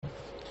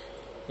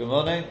Good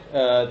morning.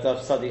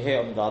 Daf Sadi here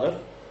on the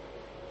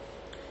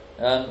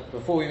Dalef.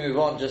 Before we move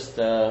on, just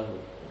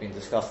we've been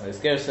discussing this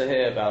Gersa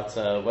here about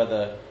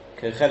whether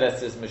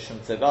Kecheres is Mishum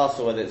Tevas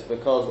or whether it's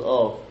because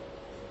of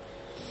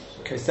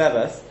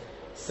Koseves.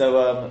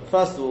 So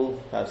first of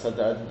all, perhaps I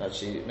didn't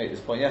actually make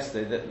this point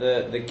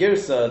yesterday. The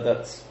Gersa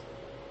that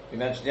we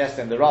mentioned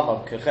yesterday in the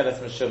Rambam, Kecheres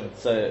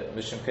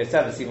Mishum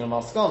Koseves, even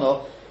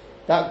Maskano,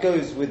 that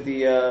goes with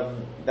the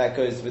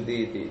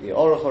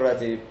Oruch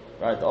already,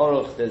 right? The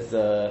Oruch there's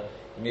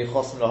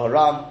Michosm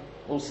Laharam,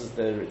 also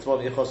the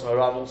Ritva Michosm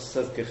Laharam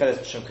also says Kecheres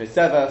Mishum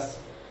Koseves,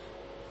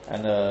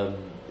 and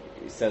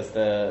he says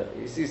that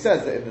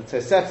in the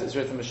Tosefes it's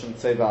written Mishum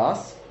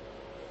Tzevas.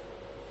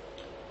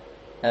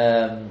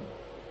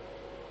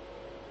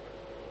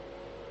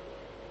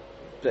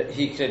 But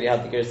he clearly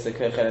had the Gersa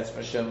Kecheres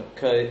Mishum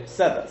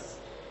Koseves.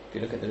 If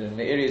you look at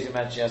the areas you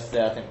mentioned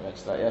yesterday, I think we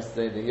mentioned that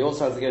yesterday. He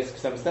also has the Gersa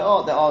Koseves.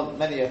 There are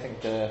many. I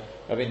think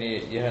Rabbi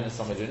Yehonas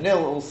Samedru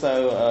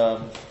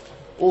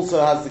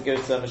also has the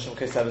Gersa Mishum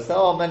Koseves. There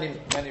are many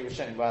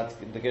Rishonim who had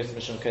the Gersa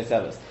Mishum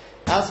Koseves.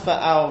 As for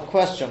our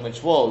question,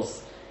 which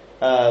was,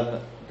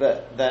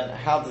 but then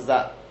how does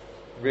that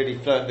really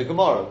flow in the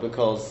Gemara?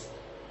 Because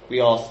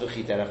we asked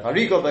V'chi derech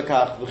Marigo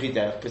B'kach, V'chi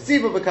derech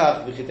Kesiva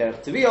B'kach, V'chi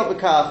derech Teviyah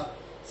B'kach.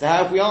 So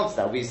how have we answered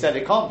that? We said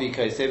it can't be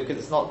Kosei because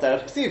it's not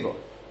derech Kesiva.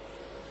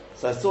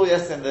 So I saw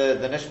yesterday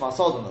in the Nishma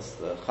Sodom,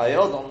 the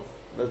Chayodon,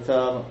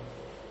 that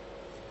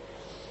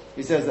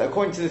he says that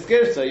according to this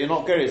Gersa, you're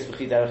not Geris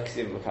V'chi derech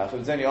Kesiva B'kach. He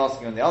was only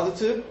asking on the other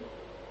two.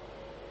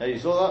 You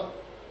saw that?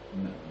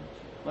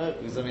 No,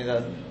 because I mean,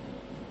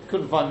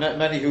 couldn't find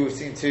many who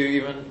seem to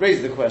even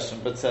raise the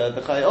question. But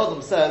the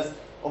Chayodon says,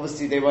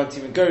 obviously they weren't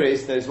even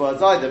Geris those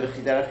words either.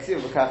 V'chi derech Kesiva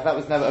B'kach. That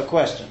was never a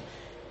question.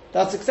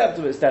 That's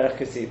acceptable. It's derech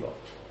Kesiva.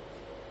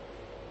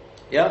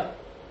 Yeah.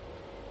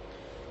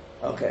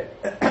 Okay.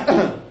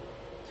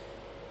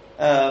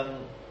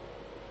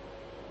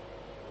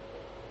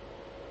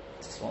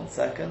 Just 1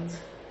 second.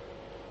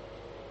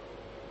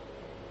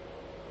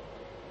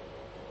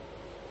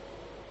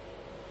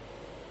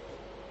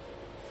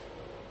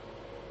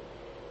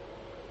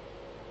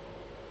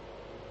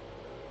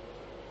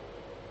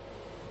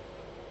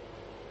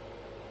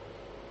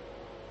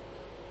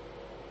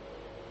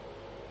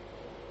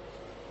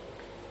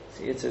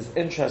 See, it is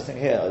interesting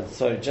here.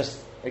 So just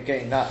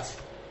again that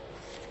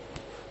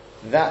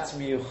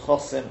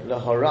miyuchosim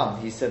leharam.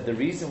 He said the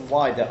reason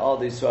why there are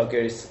these who are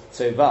geris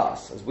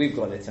tzovas, as we've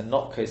got it, and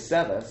not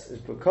koseves, is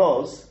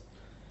because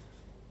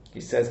he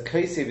says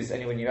kosev is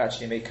only when you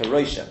actually make a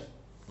roshem,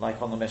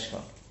 like on the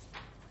Mishkan.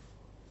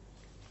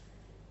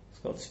 It's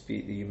got to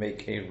be that you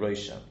make a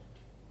roshem.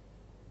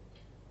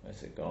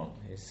 Where's it gone?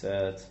 He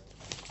said.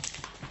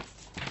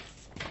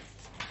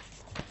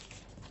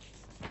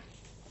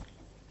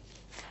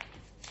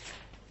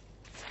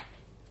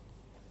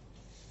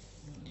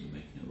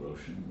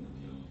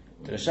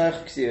 The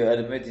Rashach Ksiu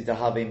Elamudi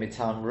Tahabi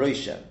Mitam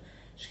Roshem.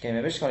 She came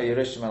in Mishkan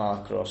Yerushim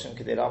al Kroshem,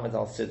 Kediramed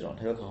al Sidron,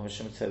 Hilkoch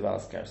Mishum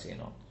Tzevas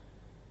Karsinon.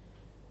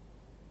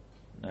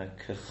 No,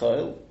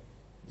 Kechol,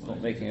 it's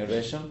not making a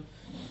Roshem.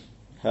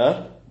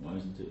 Huh? Why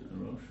isn't it a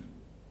Roshem?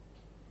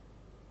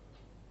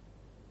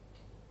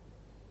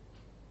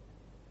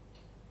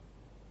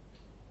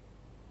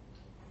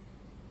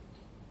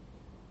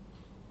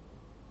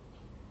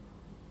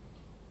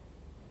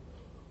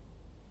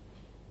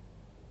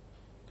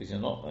 Because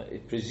you're not,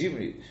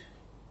 presumably,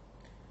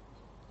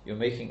 you're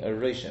making a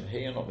roshem.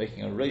 Here you're not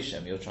making a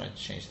roshem, you're trying to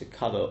change the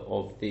colour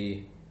of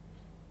the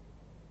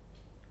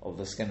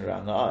skin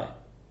around the eye.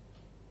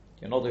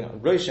 You're not doing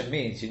it. Roshem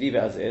means you leave it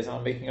as it is and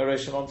I'm making a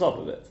roshem on top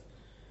of it.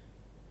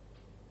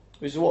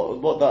 Which is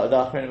what the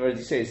Achronim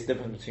already says, it's the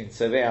difference between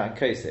Tzevea and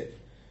Kosev.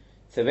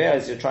 Tzevea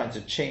is you're trying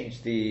to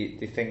change the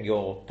thing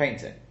you're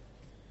painting.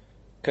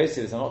 Kosev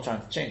is I'm not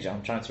trying to change it,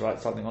 I'm trying to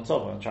write something on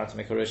top of it, I'm trying to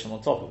make a roshem on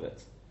top of it.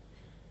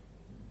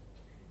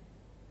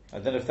 I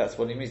don't know if that's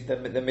what he means.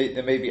 There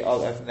may be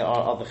other, I think there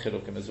are other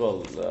chilukim as well,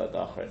 the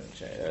Achronim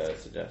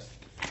suggest.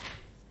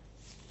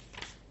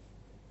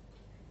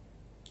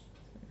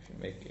 If you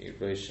make a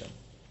roshem.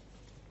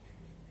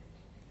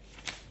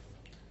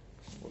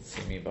 What's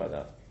he mean by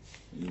that?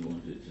 You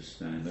want it to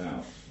stand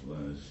out,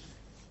 whereas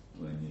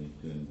when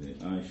you're doing the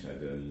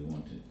eyeshadow, you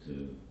want it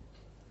to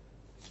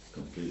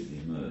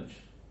completely merge.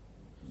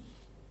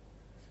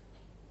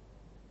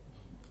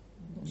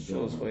 I'm not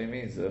sure that's what he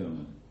means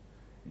though.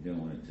 You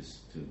don't want it to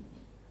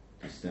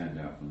stand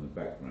out from the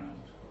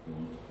background. You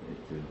want it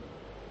to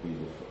be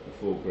the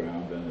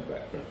foreground and the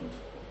background.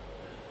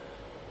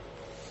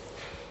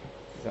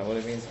 Is that what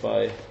it means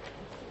by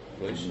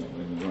Roshem?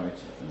 When you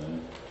write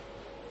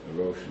a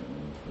Roshem,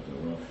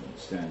 it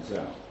stands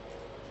out.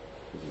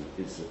 Because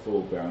it's the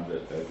foreground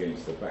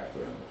against the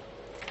background.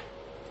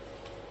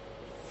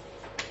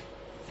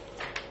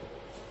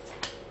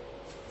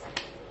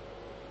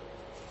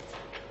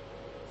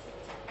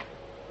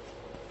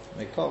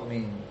 It can't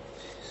mean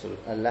sort of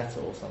a letter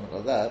or something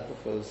like that,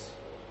 because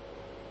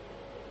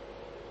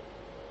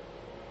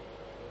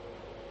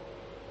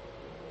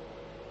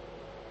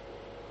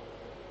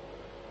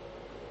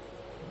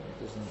it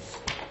doesn't.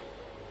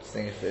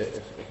 Seeing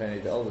if any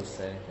of the others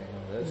say anything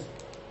on this.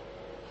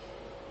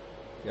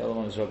 The other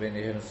one is Rabbi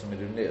Yehuda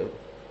Samidunil.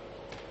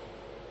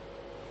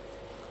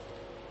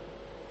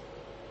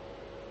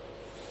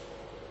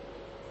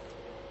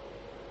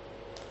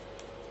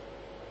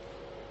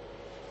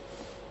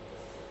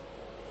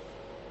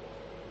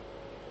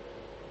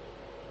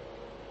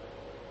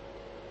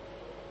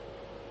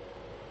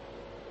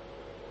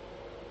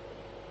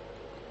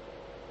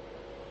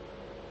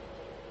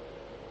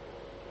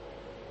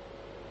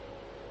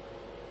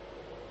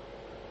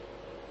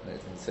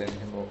 Nathan saying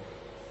him up.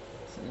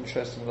 It's an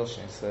interesting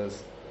lashon. He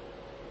says,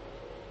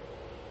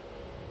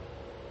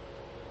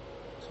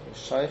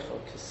 "Shaykh or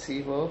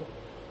kesivo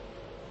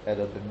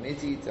ela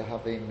b'midi to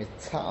have a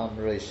mita'am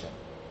reisha."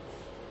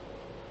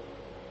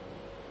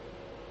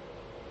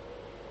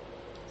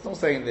 It's not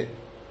saying that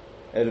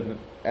ela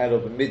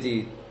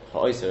b'midi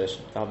ha'oser reisha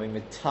to have a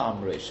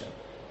mita'am reisha.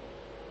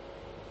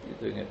 You're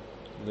doing it.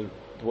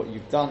 What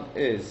you've done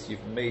is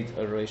you've made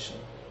a reisha.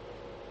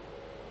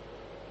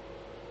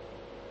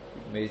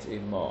 Made a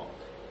mark.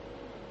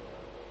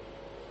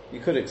 You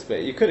could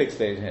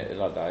explain it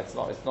like that. It's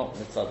not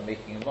mitzvah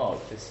making a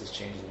mark. This is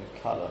changing the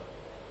color.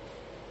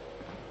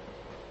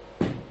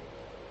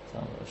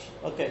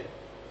 Okay.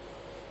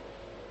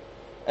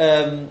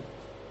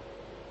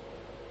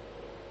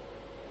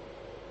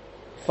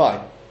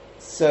 Fine.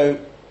 So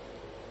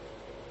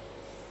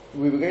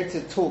we were going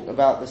to talk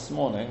about this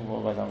morning.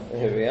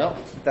 Here we are.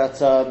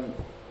 That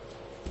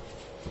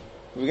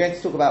we were going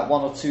to talk about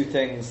one or two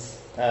things.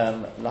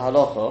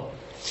 Lahalacha.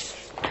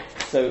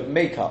 So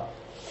makeup.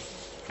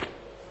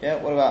 Yeah,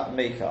 what about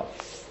makeup?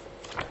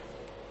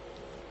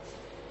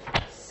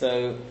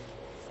 So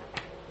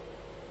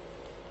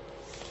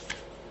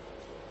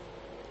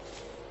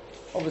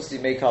obviously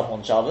makeup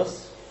on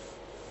Shabbos.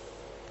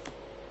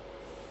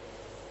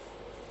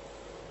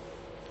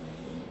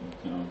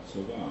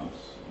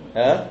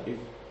 If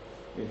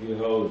you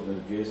hold the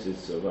guess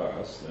it's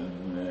Savas, then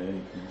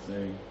you can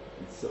say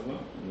it's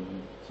Savas.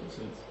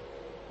 So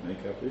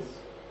makeup is.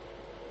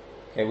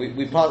 Okay,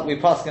 we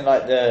pass in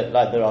like the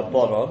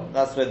Rabbanon.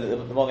 That's where the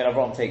Magen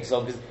Avraham takes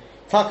on, because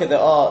Taka the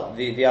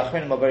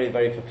Achronim are very,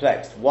 very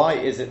perplexed. Why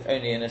is it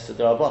only an Issa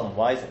Rabbanon?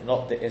 Why is it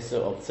not the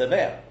Issa of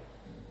Tzaveh?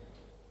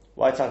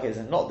 Why Taka is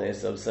it not the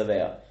Issa of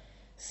Tzaveh?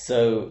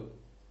 So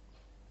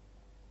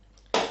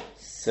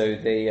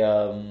they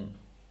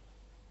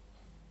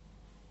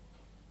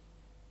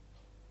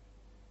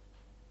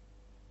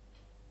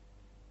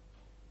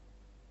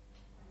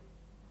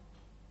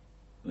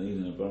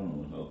even a Brahman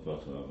would help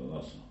out to have a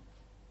lesson.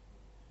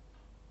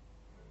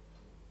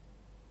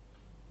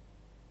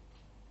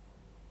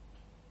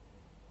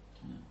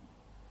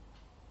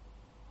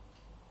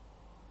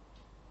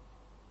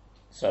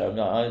 Sorry,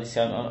 I'm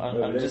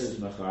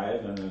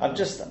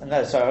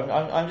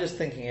just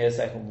thinking here a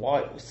second.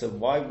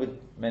 Why would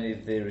many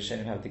of the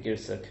Rishonim have the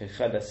Girsa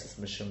Kecheles as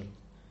Mishum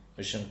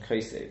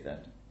Kaisev then?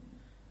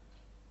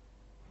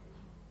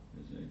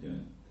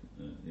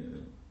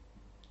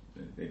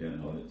 They don't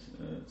know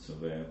that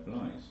Survey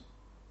applies.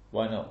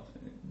 Why not?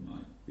 It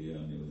might be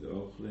only with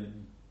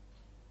Ochlin,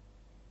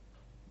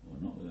 or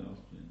not with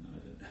Ochlin, I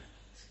don't know.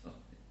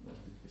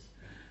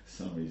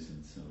 Some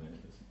reason Survey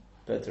doesn't.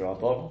 But there are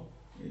bottom.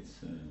 It's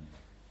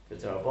but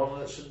there are bottom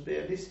that shouldn't be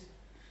at least.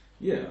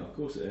 Yeah, of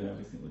course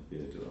everything would be a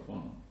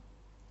Durabon.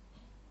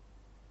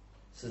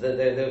 So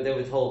they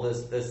would hold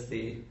there's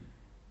the.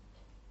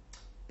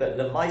 But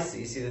Lemaisa,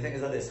 you see, the thing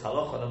is like this: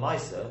 Halacha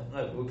Lemaisa.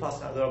 No, we're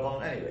passing out the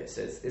Rabbanon anyway.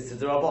 So it's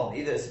the Rabbanon.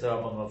 Either it's the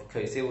Rabbanon of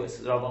Kosi or it's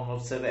the Rabbanon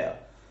of Sevea.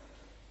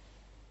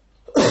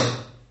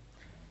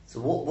 So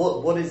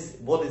what is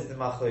the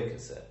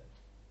Machlokas?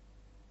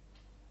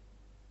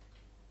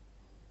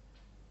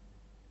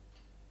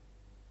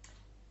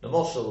 The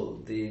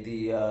Moshel,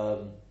 the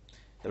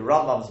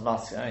Rambam's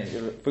mask. I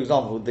mean, for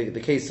example,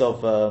 the case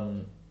of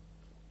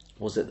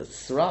was it the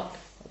Srak?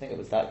 I think it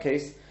was that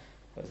case.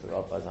 That's the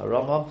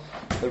Rambam.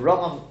 The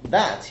Rambam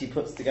that he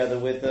puts together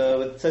with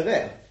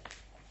Tzaveh.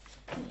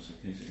 What's the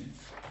case again?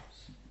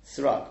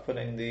 Srak,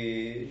 putting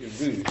the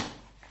roux.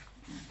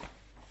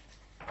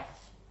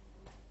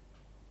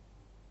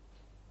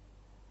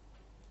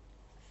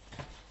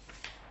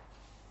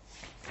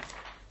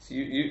 So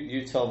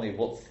you tell me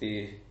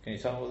can you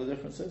tell me what the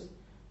difference is?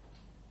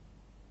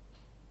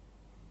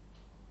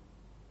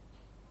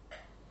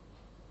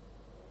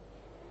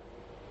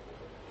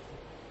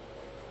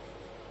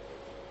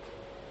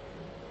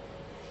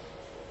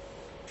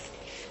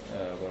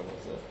 Where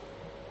was it?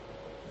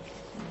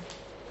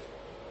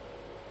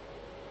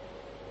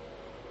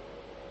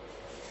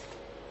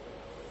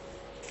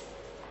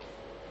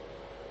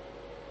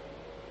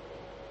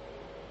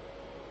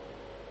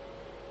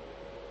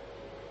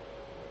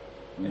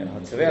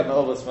 Tzaveh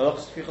me'ovos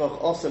melachos fichoch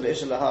also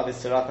le'isha lahav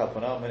isirak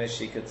haponah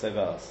meneshika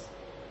tzavas.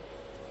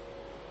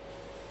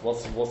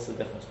 What's the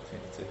difference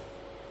between the two?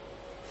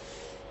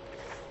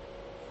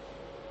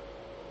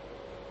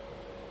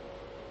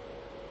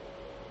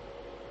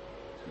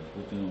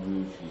 Putting on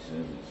rouge, he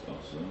says it's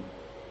also,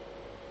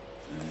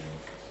 and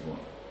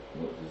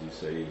what does he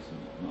say is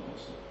not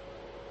also?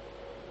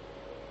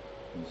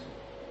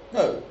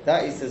 No,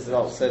 that he says is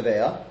alt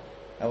Sevea,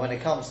 and when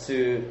it comes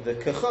to the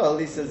Kechol,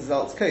 he says is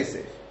alt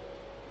Kosef.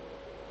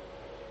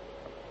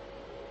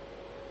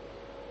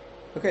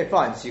 Okay,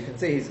 fine. So you can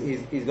see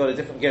he's got a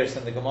different Gerish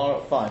than the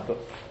Gemara. Fine, but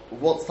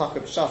what's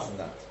Takab Shas in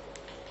that?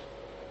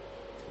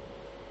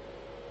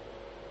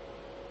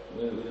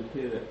 Well, it would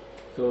appear that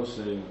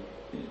Kosef,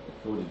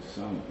 according to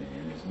some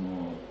opinion, is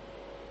more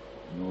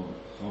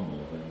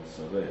Chomer than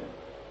Savea.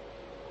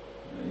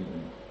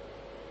 Even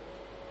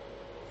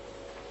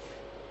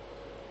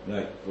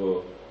like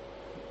for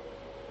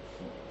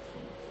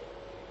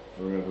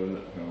Rabbi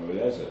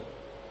Eliezer,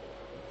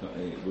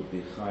 it would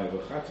be Chayav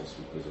Achatos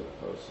because of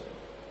Kosef.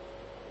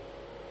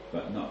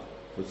 But not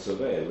for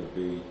Saveh, it would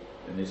be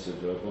an Issa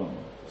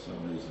D'Rabbanan. For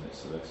some reason,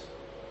 it's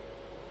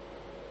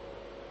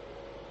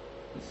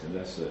a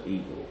lesser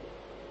evil.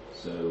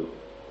 So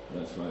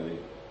that's why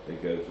they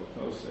go for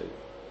Kosef.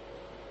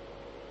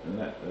 And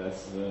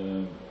that's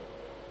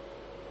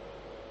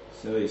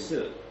so it's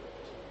still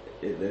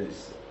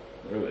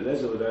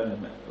Eliezer would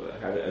only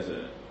have it as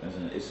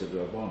an Issa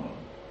D'Rabbanan,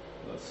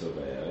 not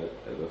Saveh.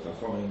 The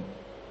Chachamim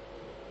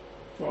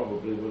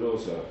probably would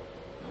also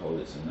hold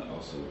it's an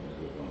Issa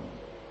D'Rabbanan.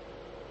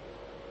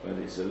 But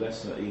it's a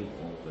lesser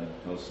evil than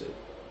Kosef.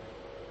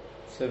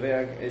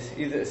 Sevea is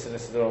either it's an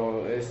Isidorah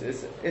or it's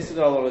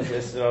Isidorah or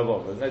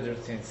Isidorah. There's no difference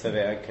between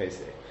Sevea and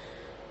Kosef.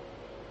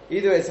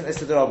 Either way, it's an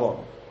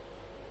Isidorah.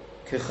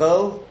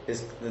 Kechol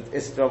is the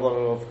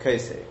Isidorah of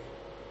Kosef.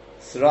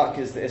 Srak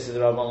is the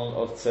Isidorah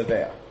of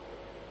Sevea.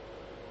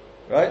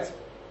 Right?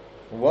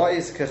 Why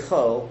is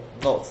Kechol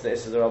not the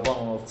Isidorah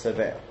of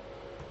Sevea?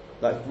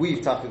 Like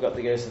we've got the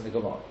Geras in the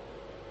Gemara.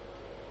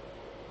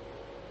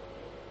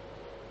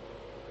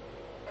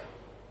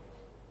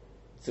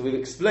 So we've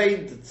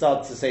explained the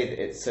tzad to say that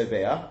it's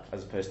Sevea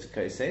as opposed to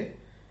Kosef,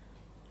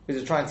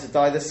 because you're trying to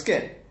dye the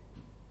skin.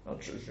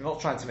 You're not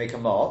trying to make a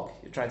mark,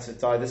 you're trying to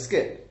dye the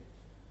skin.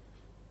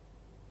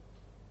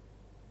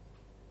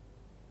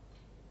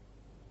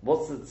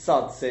 What's the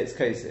tzad to say it's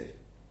Kosef?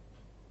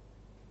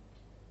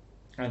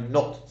 And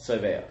not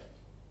Sevea?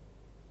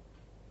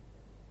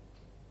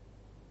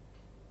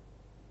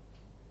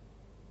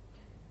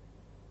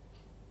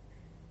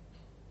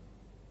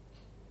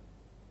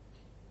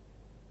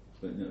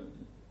 But no.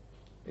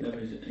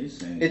 He's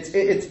saying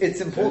it's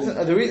important.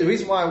 The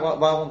reason why I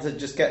want to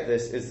just get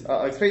this is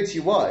I'll explain to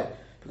you why,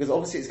 because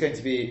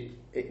obviously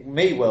it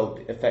may well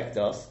affect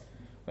us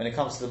when it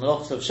comes to the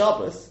Melachos of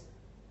Shabbos.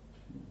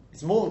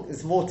 It's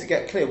more to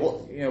get clear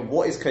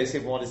what is Kosef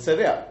and what is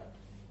Sevea,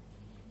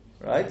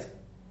 right?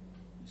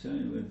 It's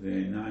only with the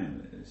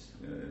Einayim that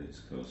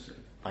it's Kosef.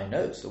 I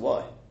know. So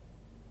why?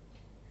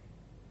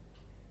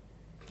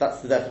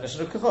 That's the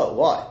definition of Kechol.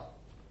 Why?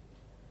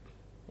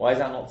 Why is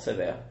that not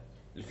Sevea?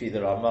 The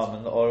Rambam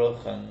and the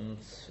Aruch and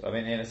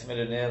Enes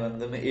Milanil and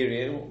the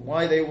Meiri,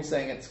 why are they all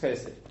saying it's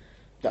Kosef?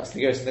 That's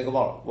the Geras in the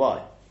Gemara.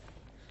 Why?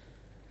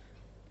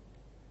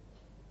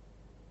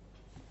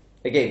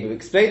 Again, we've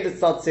explained that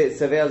tzad say it's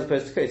Sevea as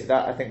opposed to Kosef.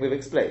 That I think we've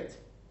explained.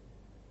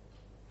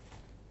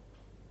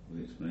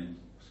 We explained.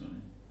 Sorry.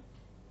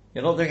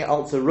 You're not doing it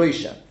alter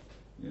Roshem.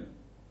 Yeah.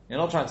 You're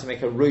not trying to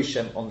make a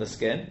Roshem on the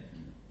skin.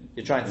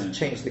 You're trying to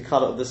change the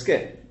colour of the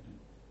skin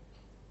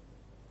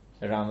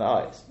around the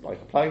eyes, like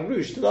applying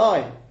rouge to the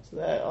eye, to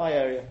the eye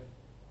area.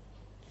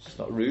 It's just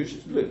not rouge,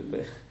 it's blue,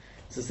 but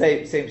it's the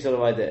same sort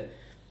of idea.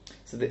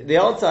 So the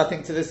answer, I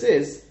think, to this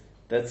is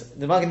that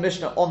the Magen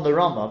Mishnah on the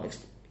Rambam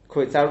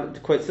quotes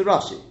the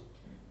Rashi,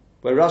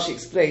 where Rashi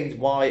explained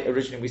why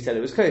originally we said it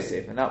was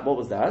Kosef, and what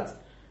was that?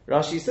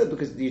 Rashi said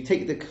because you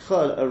take the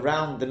kechol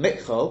around the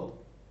mikchol,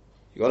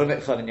 you got a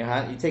mikchol in your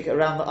hand, you take it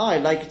around the eye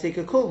like you take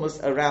a kulmus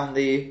around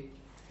the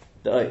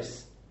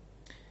os.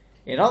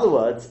 In other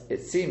words,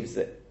 it seems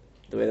that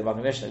the way the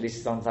Magen Mishnah at least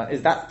is understand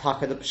is that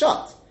taka the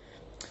pshat.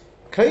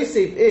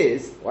 Kosef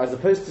is, as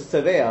opposed to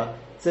Sevea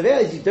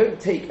is you don't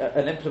take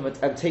an implement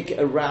and take it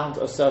around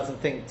a certain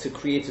thing to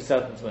create a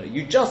certain thing.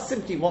 You just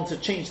simply want to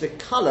change the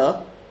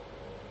colour.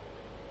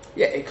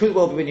 Yeah, it could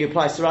well be when you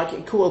apply Sirak,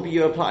 it could well be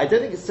you apply. I don't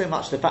think it's so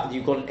much the fact that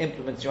you've got an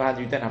implement in your hand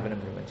and you don't have an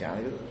implement in your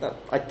hand.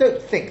 I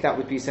don't think that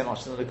would be so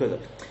much the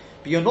good.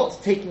 But you're not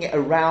taking it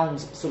around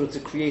sort of to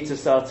create a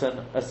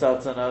certain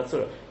sort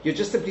of. You're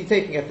just simply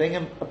taking a thing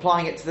and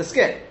applying it to the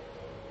skin.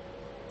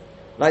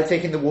 Like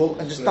taking the wool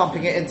and just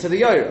dumping it into the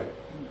Yorah,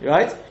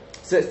 right?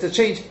 So it's to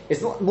change.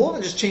 It's not more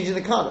than just changing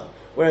the color.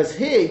 Whereas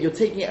here you're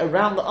taking it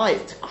around the eye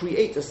to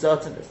create a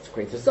circle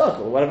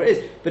or whatever it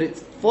is. But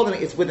it's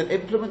following. It's with an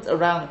implement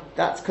around.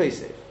 That's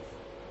Kosef.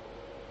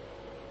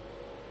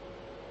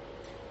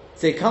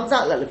 So it comes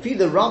out like the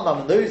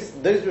Rambam and those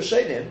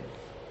Rishonim,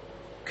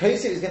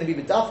 Kosef is going to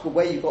be b'dafka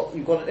where you've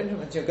got an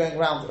implement. You're going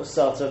around a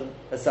certain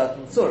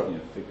surah. Yeah,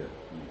 figure.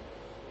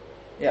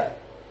 Yeah.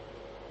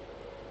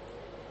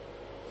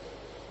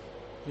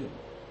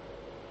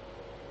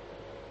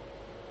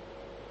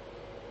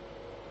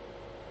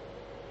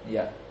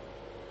 Yeah.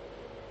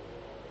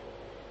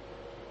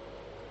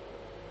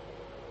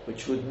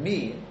 Which would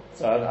mean,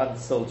 I'm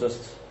still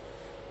just.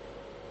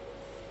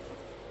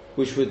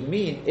 Which would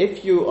mean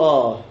if you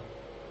are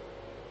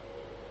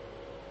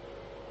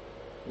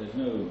there's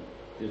no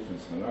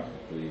difference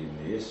halakhically in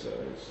the Issa.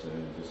 It's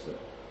just that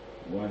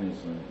one is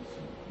when it's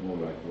more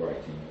like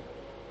writing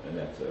a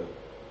letter,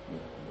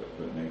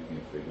 but making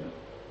a figure,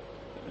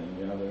 and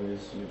the other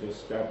is you're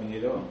just dabbing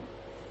it on.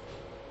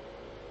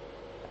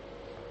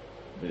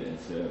 But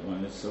it's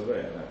one is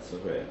surveyor, that's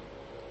surveyor.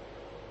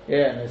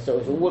 Yeah, and so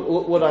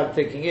what I'm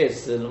thinking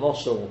is the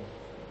Moshel,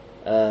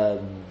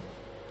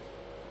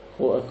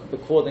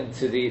 according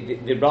to the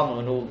Rambam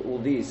and all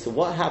these. So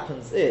what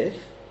happens if?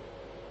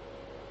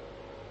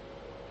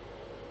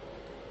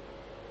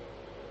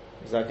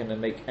 Is that going to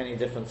make any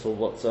difference or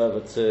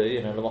whatsoever to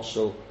the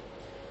Moshel,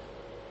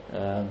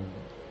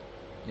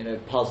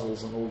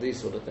 puzzles and all these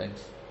sort of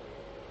things?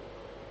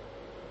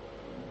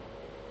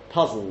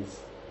 Puzzles,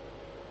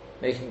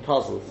 making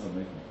puzzles. Oh,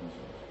 making puzzles.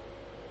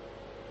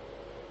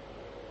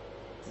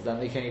 Does that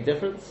make any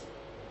difference?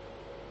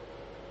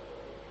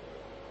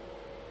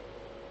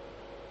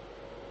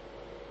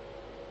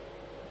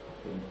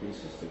 Putting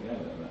pieces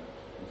together,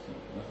 that's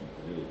nothing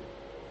to do.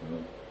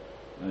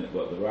 And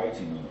what the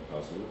writing on the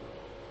puzzle.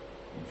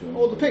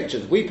 Or the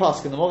pictures. We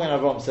pass in the morning,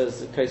 and Avram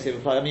says Kosef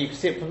applies. I mean, you can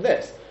see it from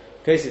this.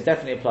 Kosef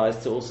definitely applies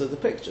to also the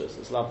pictures.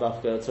 It's lav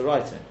dafka to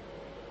writing.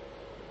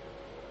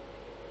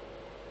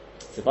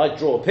 So if I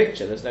draw a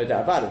picture, there's no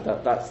doubt about it.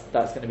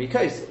 That's going to be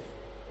Kosef.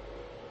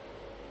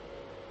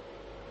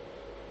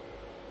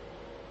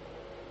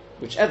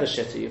 Whichever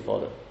shitta you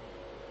follow.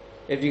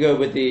 If you go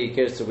with the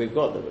Gersa we've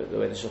got, the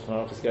way the Shulchan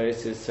Aruch is going,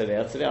 is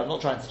Tzaveh. I'm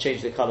not trying to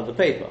change the colour of the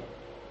paper.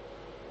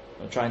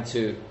 I'm trying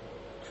to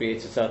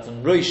create a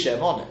certain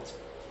Roshem on it.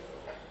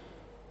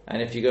 And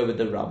if you go with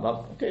the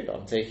Rambam, okay, but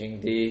I'm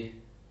taking the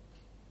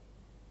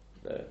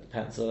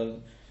pencil.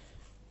 And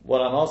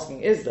what I'm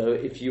asking is, though,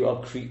 if you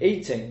are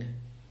creating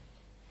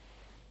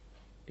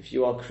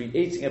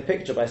a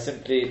picture by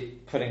simply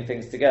putting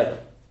things together,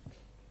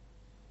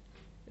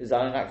 is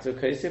that an act of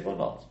Kosef or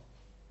not?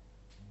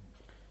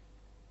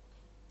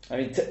 I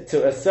mean,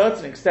 to a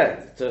certain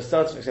extent,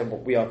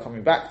 what we are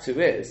coming back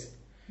to is...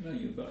 No,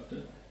 you've got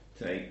to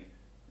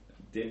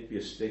dip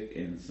your stick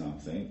in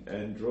something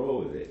and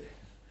draw with it.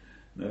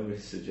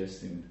 Nobody's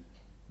suggesting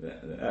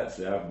that's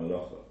the Av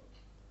Malacha.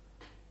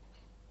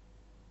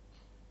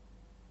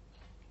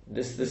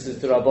 This is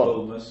the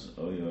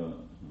Rabban.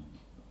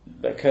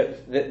 But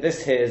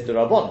this here is the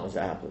Rabban as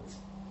it happens.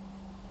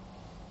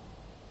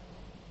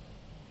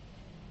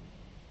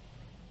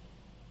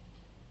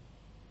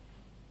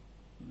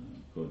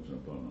 According to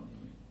Rabban,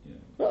 yeah.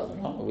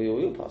 Well, we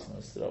all pass on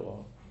this to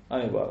Rabban.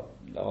 I mean, well,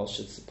 all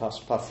should pass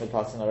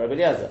on our Rebbe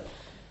Eliezer.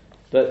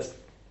 But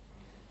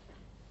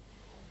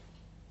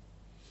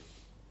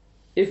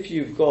if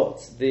you've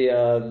got the,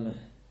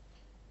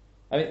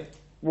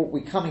 what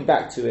we're coming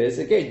back to is,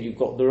 again, you've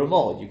got the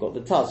Ramah, you've got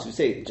the Taz, who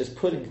say just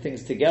putting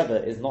things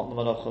together is not the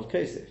Malach of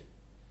Kosef.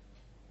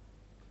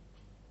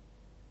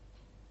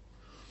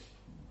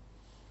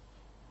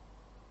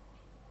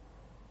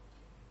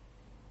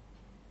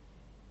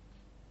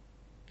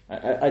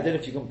 I don't know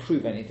if you can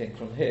prove anything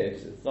from here,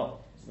 because it's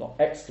not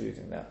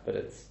excluding that, but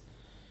it's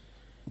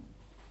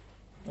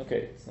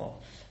okay. It's not.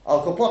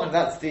 Al Kaponim.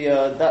 That's the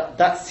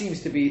that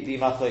seems to be the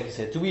machlokes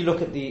here. Do we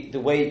look at the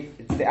way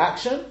it's the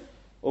action,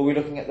 or are we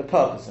looking at the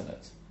purpose in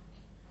it?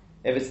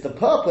 If it's the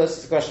purpose,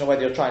 it's a question of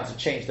whether you're trying to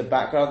change the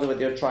background, or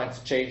whether you're trying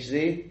to change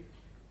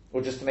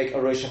or just to make a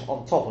roshim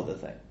on top of the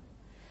thing.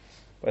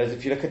 Whereas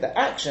if you look at the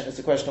action, it's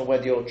a question of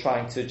whether you're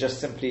trying to just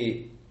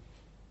simply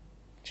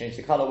change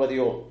the colour, whether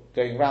you're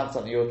going around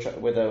something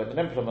with an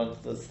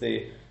implement.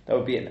 That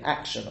would be an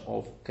action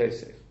of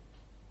Kosef.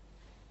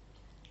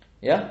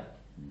 Yeah?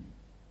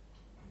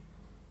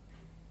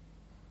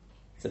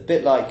 It's a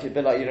bit like you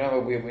remember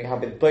we have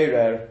with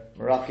Boirer,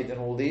 Merakid and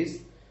all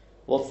these.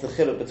 What's the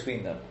chiluk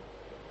between them?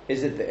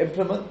 Is it the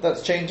implement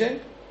that's changing,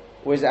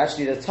 or is it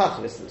actually the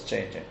tachlis that's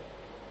changing?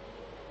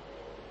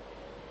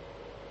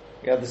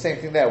 You have the same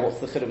thing there. What's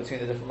the chiluk between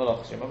the different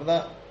malachs? Do you remember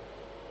that?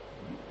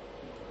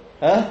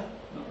 Huh?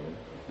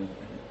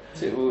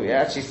 So we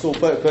actually saw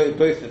both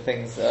the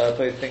things,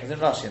 both things in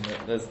Rashi. And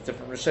there's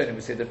different Rishonim.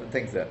 We see different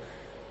things there.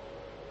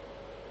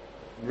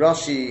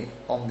 Rashi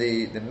on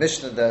the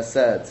Mishnah there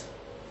said,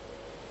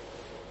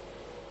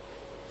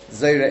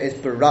 Zora is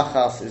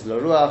berachas is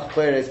laruach,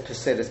 Boirer is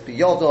pesedes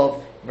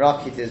biyodov,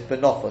 Merakit is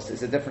benofos.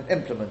 It's a different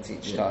implement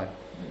each time.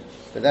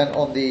 But then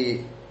on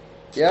the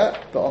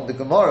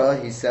Gemara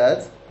he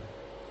said,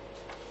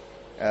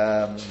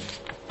 when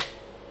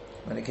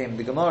it came to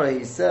the Gemara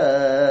he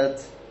said,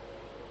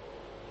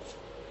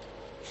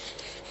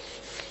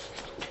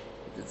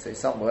 he did say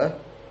somewhere,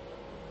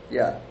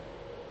 yeah.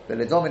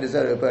 V'ledomin is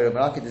Zora Boirer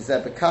Merakit is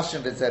zeh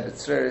bekashim v'zeh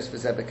betzreris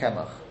v'zeh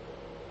bekemach.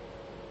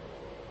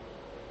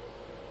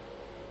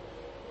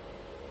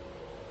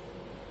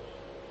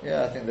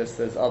 Yeah, I think there's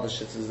other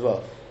shits as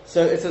well.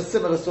 So it's a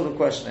similar sort of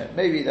question here.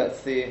 Maybe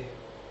that's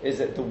is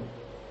it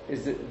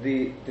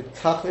the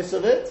tachlis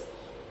of it,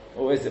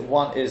 or is it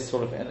one is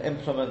sort of an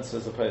implement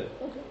as opposed?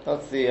 Okay,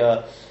 that's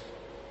the.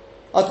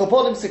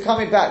 Akoponim, so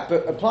coming back,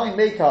 but applying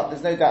makeup,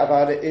 there's no doubt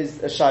about it,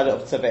 is a shaila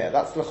of tzaveh.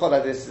 That's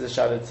l'chola. This is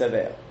a shaila of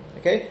tzaveh.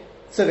 Okay,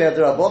 Tzivya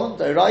the Rabbanon,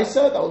 the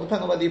Raisa, that will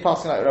depend on whether you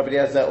pass it like Rabbi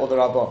Eliezer or the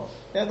Rabbanon.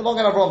 Yeah, the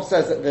Magen Avraham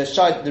says that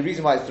the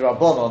reason why it's the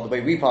Rabbanon, the way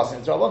we pass it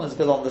into Rabbanon, is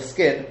because on the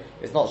skin,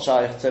 it's not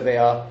Shaykh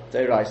Tzivya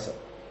the Raisa.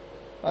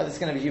 Right, the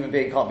skin of a human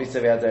being can't be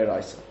Tzivya the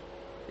Raisa.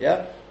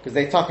 Yeah? Because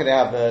they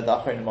have the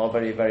Achronim are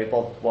very, very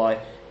bothered why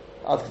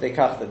they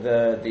kach that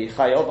the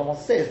Chayot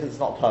wants to say is because it's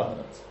not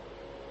permanent.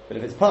 But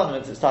if it's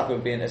permanent, it's taka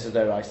would be an Issa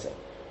de Raisa.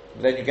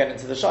 But then you get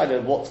into the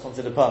Shaila, what's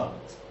considered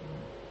permanent?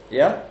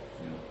 Yeah?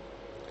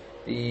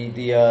 The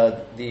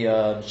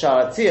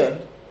Shara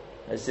Tzion,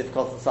 as if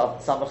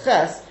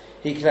Samaches,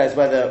 he declares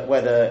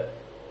whether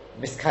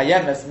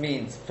Miskayemes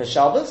means for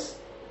Shabbos,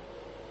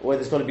 or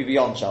whether it's got to be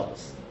beyond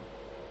Shabbos.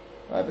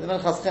 Right? But the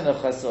Menchas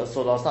Chinuch, as I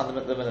saw last time,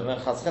 the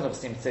Menchas Chinuch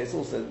seems to say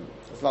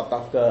it's not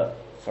dafka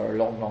for a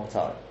long, long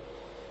time.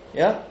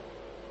 Yeah?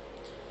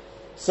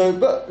 So,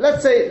 but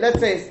let's say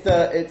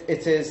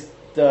it is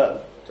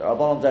the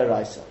Rabbanon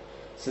Deraisa.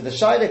 So the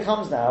Shaila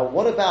comes now,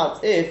 what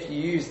about if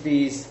you use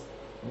these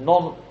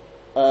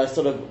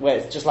sort of, where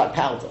it's just like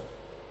powder?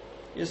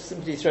 You just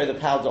simply throw the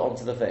powder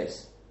onto the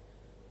face.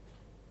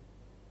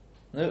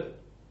 No.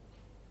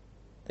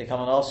 They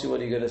come and ask you, what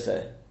are you going to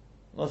say?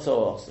 Not so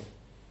awesome.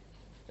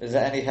 Is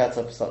there any heads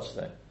up for such a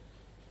thing?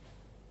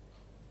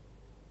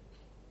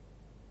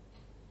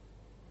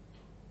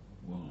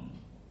 Well,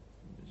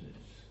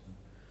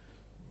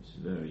 it's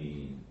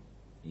very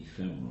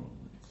ephemeral.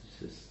 It's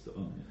just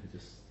on. If you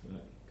just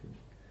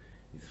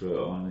you throw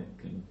it on,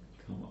 it can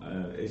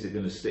come. Is it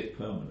going to stick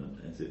permanent?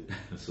 Is it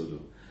sort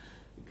of?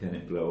 Can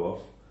it blow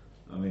off?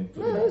 I mean,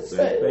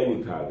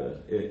 baby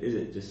powder. Is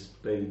it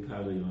just baby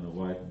powder you want to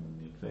whiten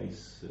your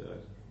face?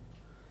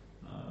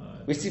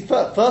 We see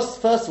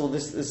first of all,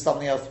 this is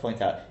something else to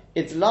point out.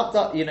 It's loved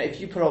up.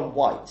 If you put on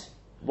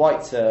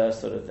white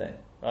sort of thing,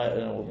 right? I don't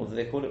know what do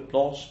they call it,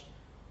 blanche.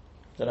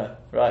 Don't know,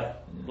 right?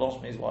 Yeah.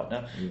 Blanche means white,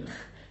 no? Yeah.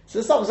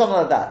 So something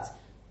like that.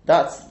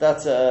 That's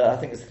I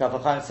think it's the Kaf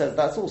HaChaim says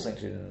that's also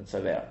included in the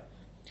Tzaveh.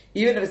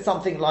 Even if it's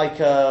something like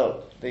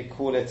they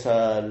call it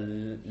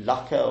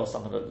lacquer or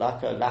something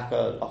like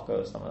lacquer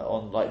or something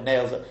on like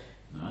nails.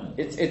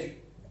 It's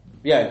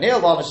nail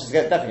varnish is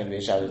definitely going to be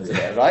a shadow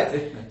Tzaveh,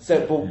 right?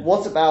 So, but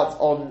what about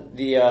on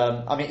the?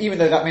 Even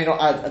though that may not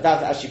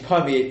that actually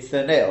permeates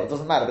the nail, it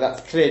doesn't matter. But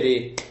that's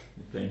clearly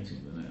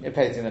painting the nail. You're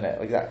painting the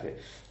nail, exactly.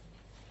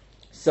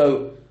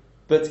 So,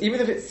 but even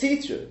if it's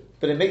see-through,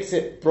 but it makes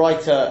it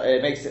brighter,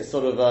 it makes it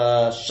sort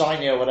of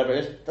shinier, or whatever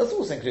it is, that's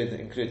also included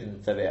in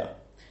the Tzaveh.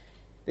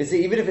 Is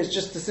it even if it's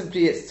just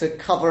it's to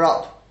cover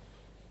up,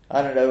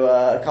 I don't know,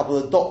 a couple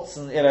of dots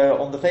and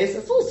on the face?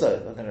 That's also,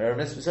 I don't know,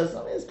 Rav says,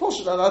 it's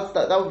possible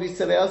that would be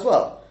Tzaveh as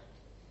well.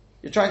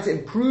 You're trying to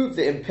improve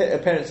the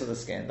appearance of the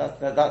skin. That's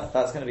going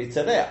to be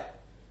Tzaveh.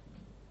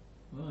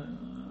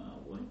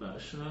 What about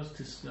Shraz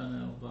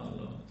Tiskan El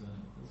Bala?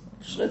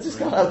 Shraz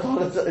Tiskan El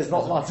Bala is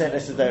not Martin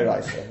Esidei,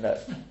 no.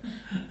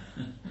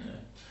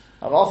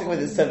 I'm asking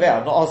whether it's Tzaveh.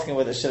 I'm not asking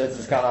whether Shraz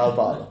Tiskan El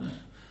Bala.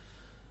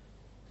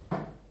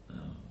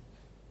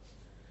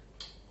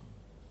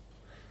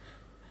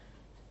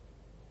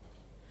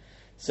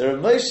 So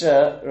Rav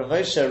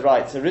Moshe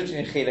writes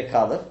originally Chilek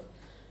Aleph,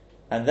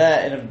 and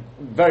there in a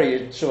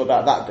very sure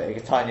about that big,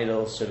 a tiny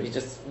little shul, he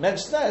just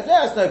mentions that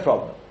there's no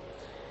problem.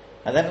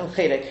 And then in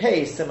Chilek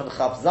Hey, Simon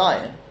Chav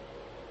Zion,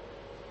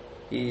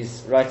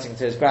 he's writing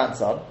to his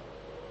grandson,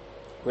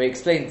 where he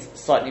explains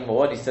slightly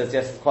more, and he says,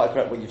 yes, it's quite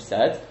correct what you've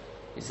said.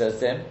 He says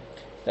to him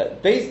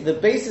that the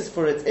basis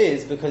for it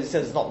is because he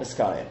says it's not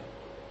Miskayim.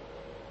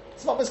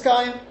 It's not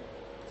Miskayim.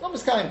 It's not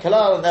Miskayim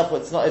Kalal, and therefore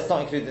it's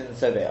not included in the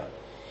Tzaveh.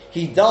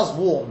 He does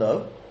warn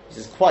though, which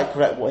is quite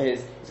correct what it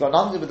is. It's got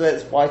nothing to do with whether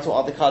it's white or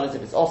other colours.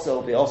 If it's osa,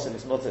 it'll be osa. If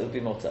it's mutter, it'll be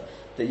mutter.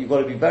 That you've got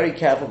to be very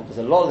careful because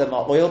a lot of them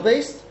are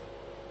oil-based,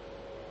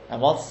 and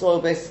once it's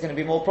oil-based, it's going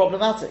to be more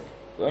problematic.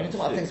 We're only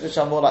talking about things which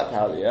are more like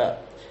powder, yeah.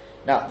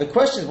 Now, the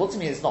question is, what do you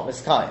mean it's not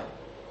miskayim?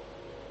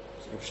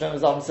 So Shlomo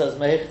Zalman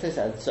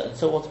says, and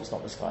so what if it's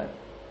not miskayim?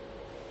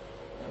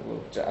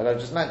 And I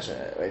just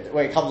mentioned it.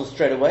 When it comes off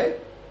straight away,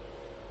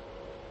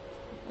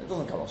 it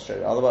doesn't come off straight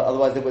away.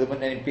 Otherwise there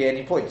wouldn't be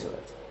any point to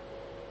it.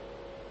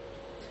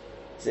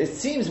 So it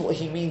seems what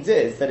he means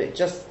is that it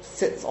just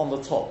sits on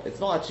the top. It's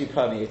not actually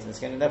permeating the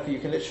skin, and therefore you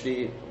can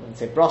literally, I wouldn't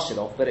say brush it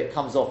off, but it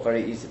comes off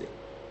very easily.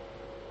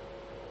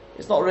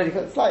 It's not really,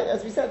 it's like,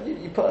 as we said,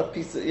 you put a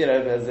piece of,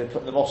 as they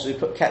put in the mosh, you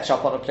put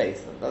ketchup on a plate.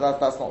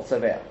 That's not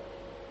Tzaveh.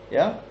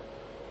 Yeah?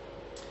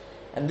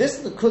 And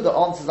this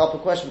Nakuda answers up a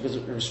question, because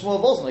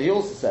Shmuel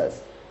Vosner,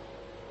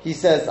 he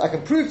says, I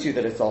can prove to you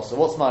that it's also,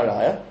 what's my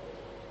raya?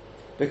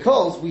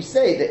 Because we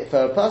say that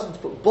for a person to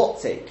put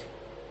botzik,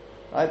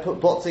 right, put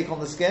botzik on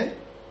the skin,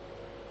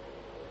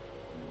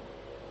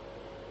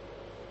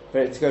 for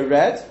it to go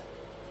red,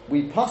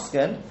 we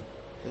paskin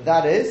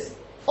that is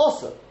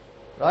awesome,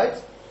 right?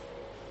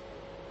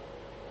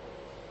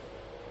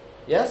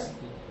 Yes?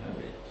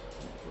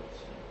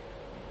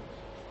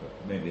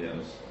 Maybe that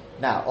was...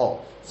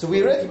 Now, so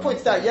we already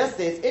pointed out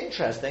yesterday, it's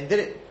interesting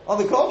that on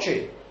the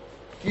contrary,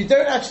 you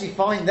don't actually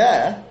find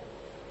there,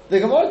 the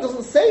Gemara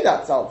doesn't say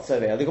that's Al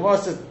Tzaveh. The Gemara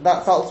says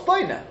that's Al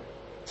Tzboina.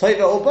 Tzaveh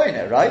or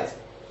Boina, right?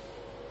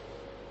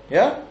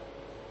 Yeah?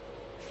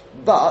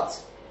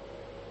 But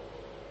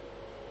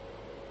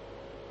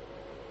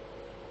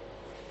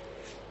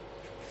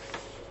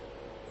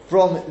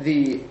from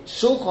the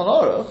Shulchan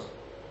Aruch,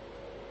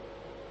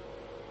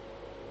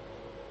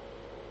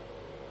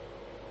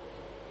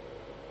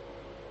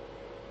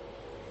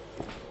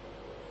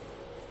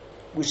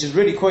 which is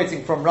really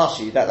quoting from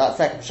Rashi, that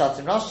second pshat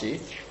in Rashi,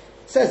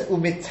 says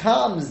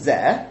umitam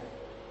zeh.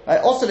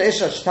 Also the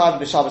isha shtav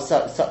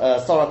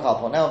b'Shabbos sora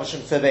kalponel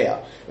mishum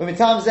tzeveya.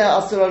 Umitam zeh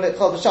asura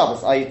lichol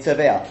b'Shabbos ayi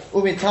tzeveya.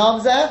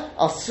 Umitam zeh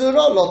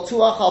asura lo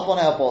tuach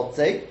kalponel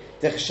botzik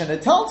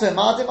dechshenetalto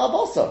madim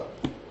aboso.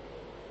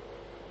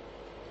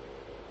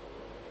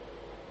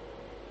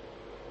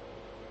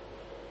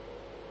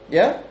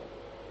 Yeah?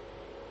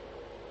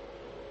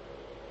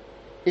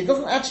 It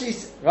doesn't actually,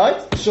 right?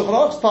 Shulchan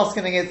Aruch's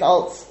paskening is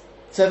alt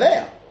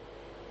tzeveya.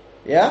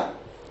 Yeah?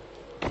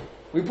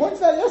 We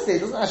pointed out yesterday, it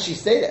doesn't actually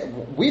say that.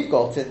 We've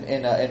got in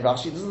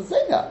Rashi, it doesn't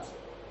say that.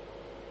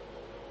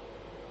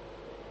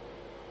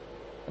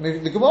 I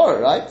mean, the Gemara,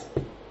 right?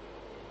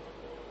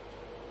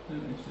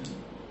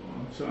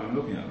 I'm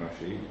looking at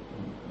Rashi.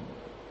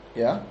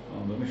 Yeah?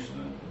 On the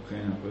Mishnah,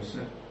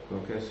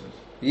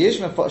 Yish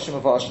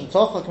mefarshim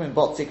tochak min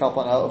botzik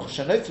alpan el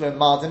uchshenotlo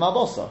madim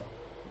abosa.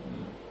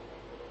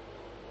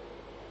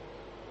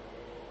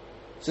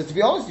 So to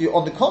be honest with you,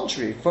 on the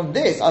contrary, from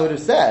this I would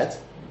have said,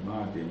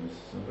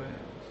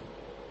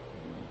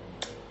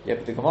 yeah,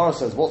 but the Gemara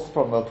says, what's the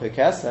problem with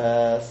Pekes?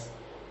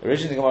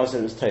 Originally the Gemara said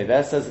it was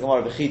Toveh, says the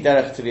Gemara, V'chi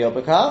derech teviyah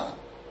bekach.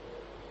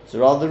 So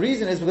rather the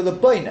reason is because of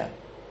Boina.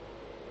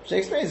 She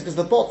explains because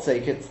the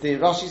botzik, it's the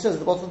Rashi says at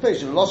the bottom of the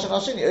page, Loshan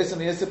Hashini,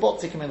 Osam Yosef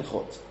botzik min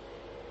chut.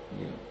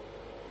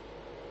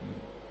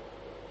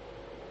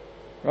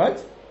 Right?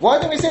 Why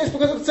don't we say it's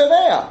because of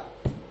Tzeveya?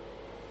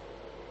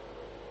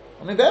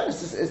 I mean,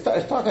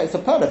 it's a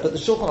pella, but the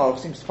Shulchan Aruch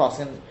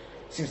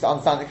seems to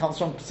understand it comes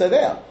from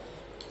Tzeveya.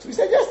 So we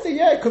said yesterday,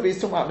 yeah, it could be he's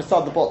talking about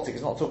Mitzad the botzik,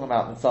 it's not talking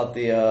about Mitzad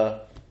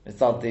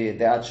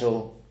the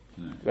actual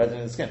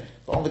resident of the skin.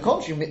 But on the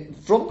contrary,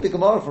 from the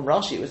Gemara, from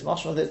Rashi, it was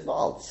mashma that it's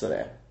not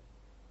Tzeveya.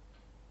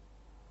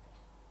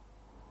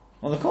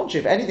 On the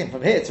contrary, if anything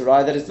from here to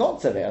Raya, that it's not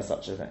Tzeveya,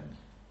 such a thing.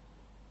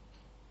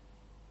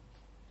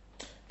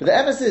 But the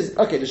emes is,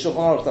 okay, the Shulchan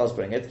Aruch does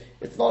bring it,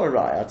 it's not a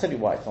Raya. I'll tell you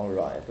why it's not a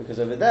Raya. Because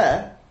over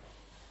there,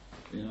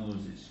 in other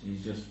words,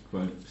 he's just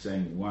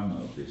saying one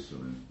of this,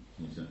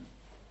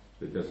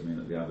 it doesn't mean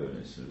that the other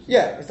is.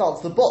 Yeah, it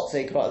starts the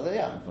botzik,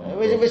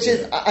 which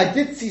is, I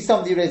did see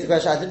somebody raise a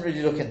question, I didn't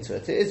really look into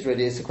it.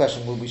 It's a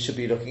question we should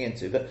be looking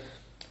into. But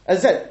as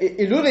I said,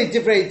 ilule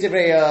divrei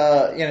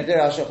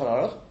Shulchan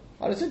Aruch,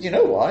 I would have said, you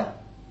know why?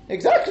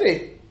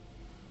 Exactly.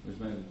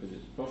 Because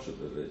it's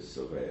possible that it's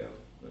Soveya,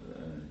 but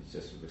it's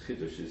just the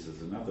Chiddush is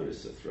there's another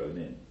Issa thrown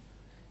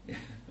in.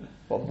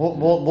 What,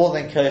 more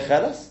than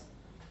Kecheres?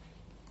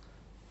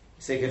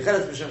 Say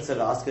Kecheres Mishum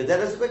Tzelas,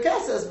 Kecheres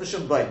Bekeses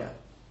Mishum Boina.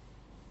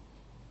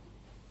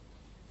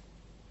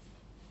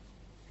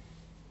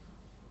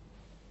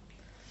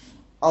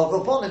 I'll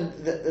go upon, and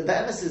the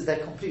emes they're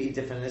completely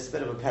different, and it's a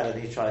bit of a parallel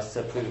he tries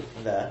to prove it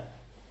from there.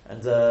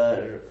 And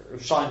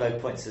Rav Sheinberg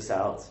points this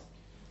out.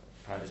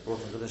 Apparently it's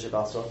brought from the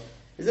Shabbat.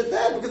 Is it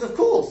there? Because of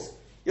course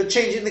you're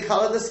changing the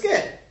colour of the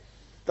skin.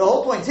 The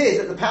whole point is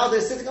that the powder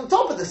is sitting on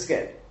top of the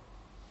skin.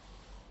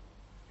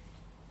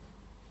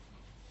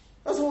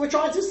 That's what we're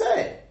trying to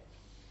say.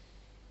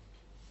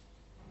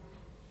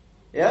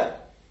 Yeah?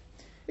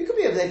 It could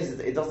be over there because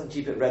it doesn't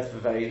keep it red for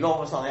very long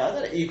or something. I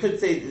don't know. You could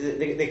say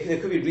there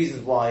could be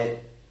reasons why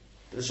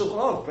the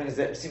Shulchan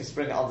Aruch seems to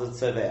bring it under the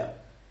Tzeveya.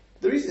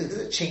 The reason is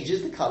because it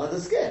changes the colour of the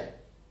skin.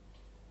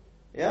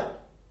 Yeah?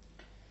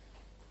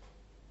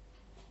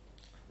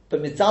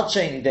 But mitzad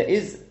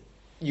sheni,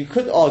 you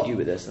could argue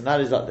with this, and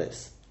that is like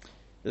this.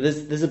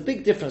 There's a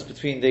big difference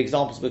between the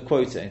examples we're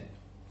quoting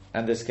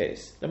and this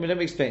case. Let me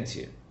explain to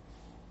you.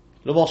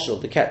 L'moshel,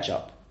 the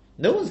ketchup.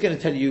 No one's going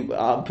to tell you,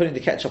 I'm putting the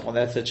ketchup on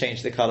there to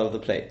change the colour of the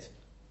plate.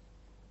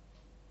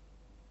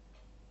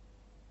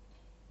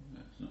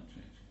 That's not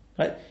changing.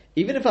 Right?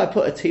 Even if I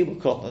put a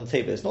tablecloth on the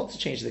table, it's not to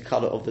change the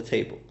colour of the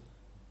table.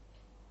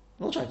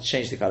 I'm not trying to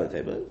change the colour of the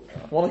table.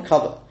 I want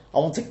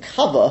to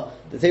cover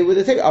the table with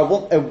the table. I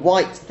want a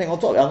white thing on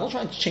top. I'm not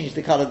trying to change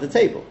the colour of the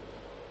table.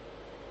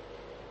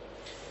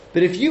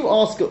 But if you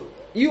ask a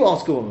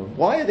woman,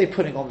 why are they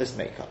putting on this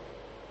makeup?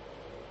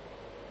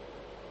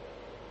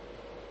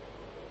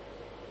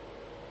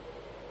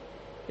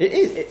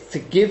 It's to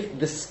give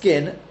the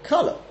skin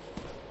colour.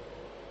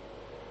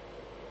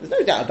 There's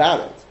no doubt about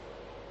it.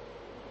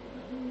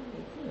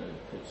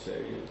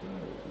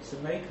 It's a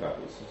makeup.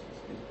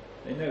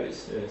 They know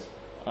it's.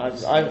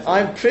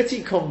 I'm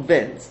pretty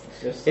convinced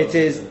it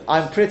is.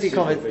 I'm pretty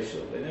convinced.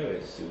 They know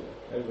it's.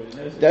 Everybody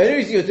knows it. The only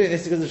reason you're doing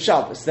this is because of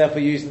Shabbos. Therefore,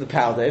 you're using the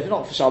powder. If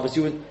not for Shabbos,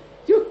 you're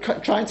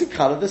trying to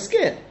colour the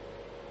skin.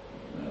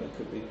 No, it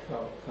could be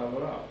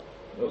cover up.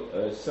 Look,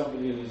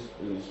 somebody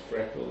who's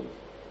freckled,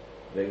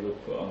 they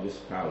would put on this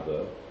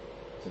powder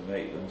to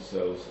make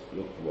themselves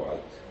look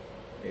white.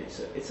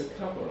 It's a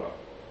cover up.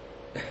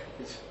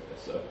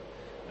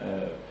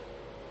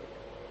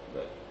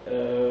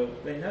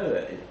 they know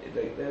that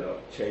they're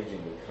not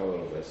changing the colour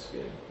of their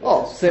skin.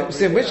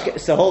 So in which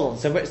case, so hold on.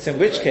 So in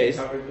which case,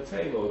 covering the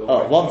table.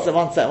 one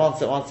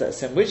sec.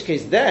 So in which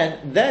case,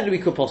 then we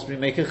could possibly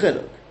make a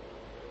chiluk.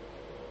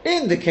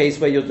 In the case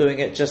where you're doing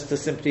it just to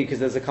simply because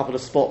there's a couple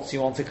of spots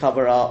you want to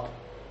cover up,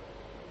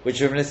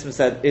 which Rav Nissim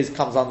said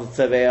comes under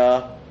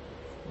Tzeveya.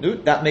 No,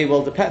 that may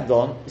well depend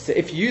on. So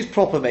if you use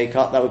proper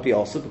makeup, that would be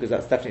also because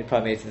that's definitely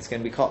permeating the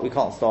skin. We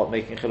can't start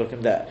making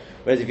chilukim there.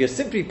 Whereas if you're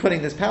simply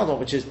putting this powder on,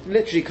 which is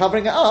literally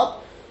covering it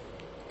up,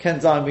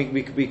 Kenzime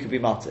we could be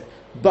matir.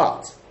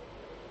 But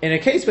in a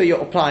case where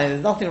you're applying,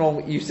 there's nothing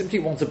wrong. You simply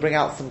want to bring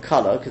out some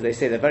colour because they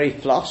say they're very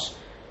flush,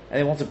 and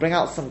they want to bring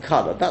out some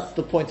colour. That's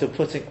the point of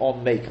putting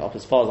on makeup,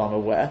 as far as I'm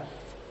aware.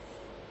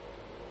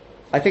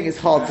 I think it's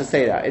hard to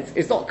say that.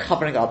 It's not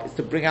covering up. It's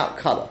to bring out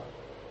colour.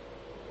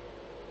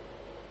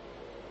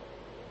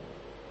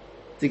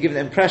 To give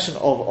the impression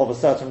of a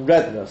certain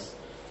redness.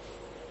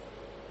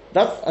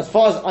 That's, as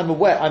far as I'm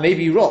aware, I may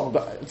be wrong,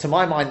 but to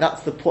my mind,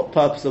 that's the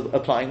purpose of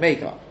applying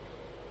makeup.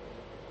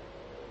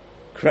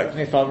 Correct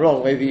me if I'm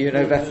wrong, maybe you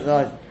know better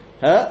than I.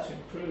 Huh? To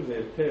improve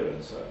the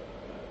appearance,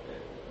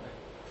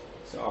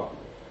 it's arguable.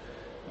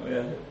 I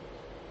mean,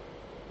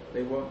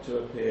 they want to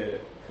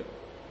appear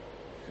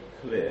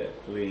clear,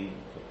 clean.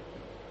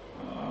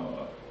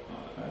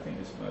 I think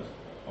it's most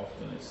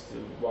often it's to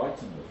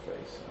whiten the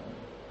face.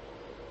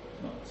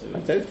 I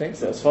don't think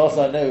so. As far as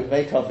I know,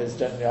 makeup is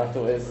generally, I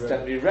thought, is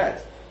generally red.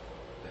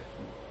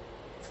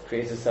 It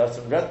creates a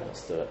certain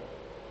redness to it.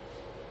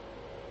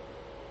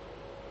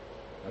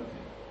 Okay.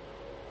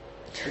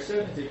 So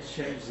certainly to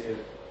change the.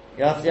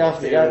 You have to.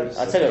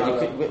 I tell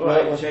you,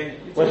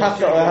 we'll have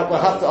to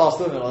ask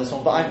the women on this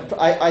one. But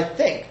I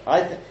think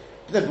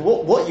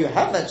what you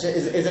have mentioned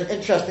is an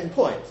interesting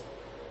point.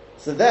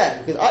 So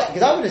then,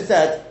 because I would have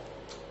said,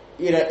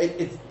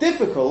 it's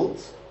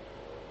difficult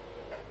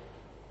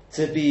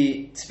to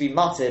be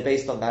matir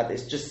based on that.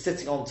 It's just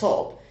sitting on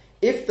top.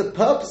 If the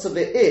purpose of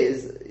it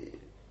is,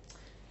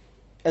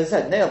 as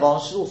I said, nail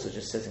varnish is also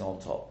just sitting on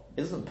top.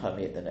 It doesn't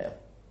permeate the nail.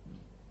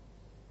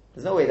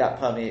 There's no way that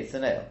permeates the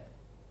nail.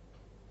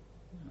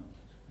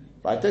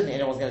 But I don't think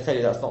anyone's going to tell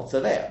you that's not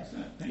surveyor.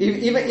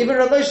 Even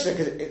Ramosh,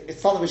 because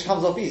it's something which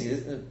comes off easy.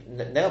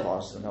 Nail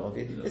varnish doesn't come off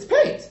easy. It's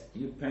paint.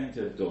 You paint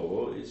a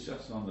door. It's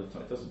just on the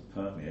top. It doesn't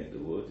permeate the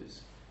wood.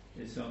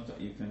 It's on top.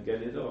 You can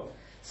get it off.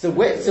 So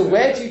where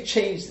do you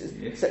change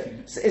this?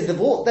 So is the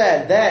vault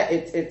there? There,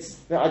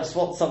 it's. I just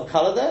want some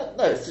colour there.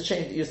 No, it's to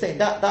change. You're saying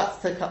that's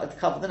to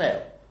cover the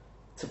nail,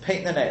 to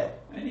paint the nail.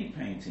 Any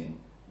painting,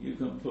 you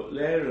can put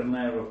layer and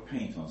layer of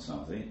paint on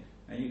something,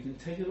 and you can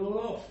take it all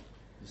off,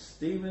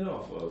 steam it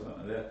off, or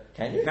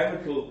can you? A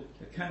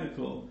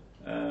chemical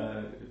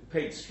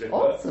paint stripper.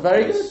 Oh, so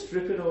very good.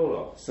 Strip it all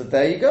off. So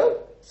there you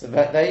go.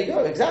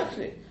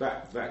 Exactly.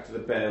 Back to the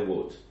bare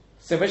wood.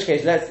 So in which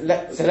case,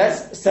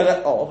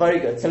 very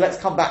good. So let's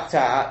come back to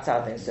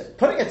our thing. So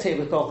putting a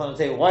tablecloth on the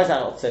table, why is that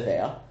not so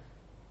there?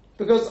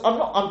 Because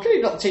I'm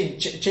clearly not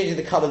changing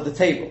the colour of the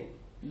table.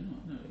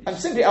 I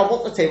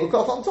want the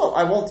tablecloth on top.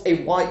 I want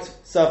a white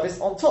surface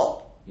on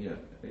top. Yeah,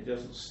 it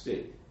doesn't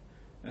stick.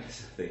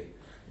 That's the thing.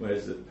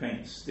 Whereas the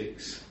paint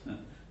sticks.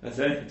 That's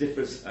the only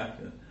difference.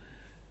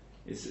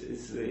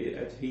 It's the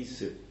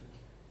adhesive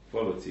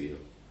quality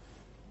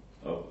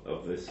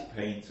of this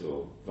paint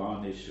or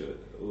varnish or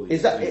all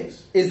these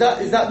things. Is that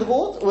the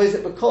word? Or is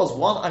it because,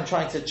 one, I'm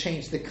trying to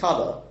change the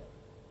colour?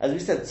 As we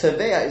said,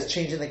 Tzeveya is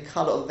changing the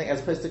colour of the thing as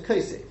opposed to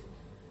Kosik.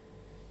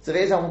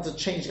 Tzeveya is I want to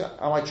change.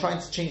 Am I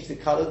trying to change the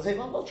colour of the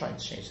table? I'm not trying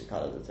to change the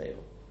colour of the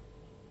table.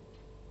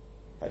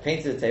 If I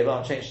painted the table,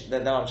 I'm changing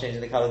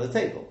the colour of the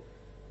table.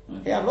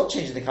 Okay, I'm not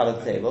changing the colour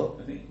of the table.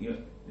 I think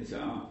this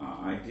our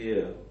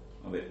idea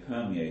of it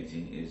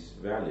permeating is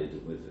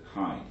valid with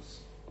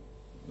hides.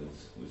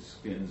 With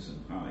skins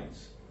and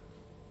hides,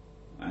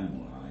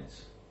 animal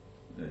hides,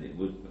 that it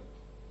would.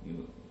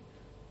 You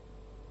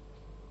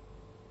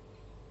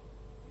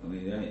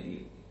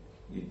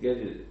get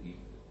it.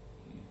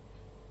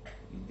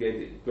 You get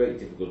it. Great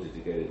difficulty to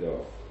get it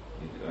off.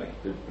 You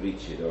could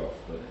bleach it off,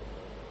 but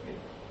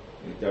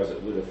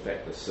it would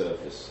affect the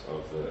surface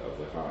of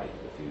the hide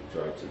if you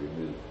tried to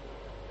remove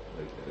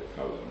the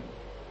colour.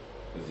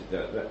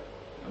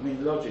 Because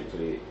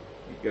logically.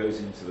 It goes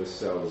into the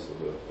cells on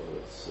the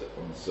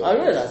surface.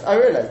 I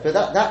realise, but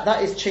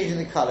that is changing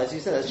the colour. As you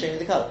said, that's changing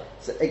the colour.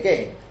 So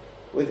again,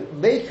 with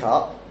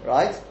makeup,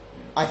 right?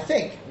 I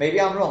think, maybe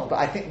I'm wrong, but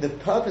I think the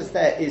purpose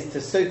there is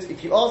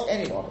if you ask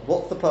anyone,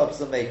 what's the purpose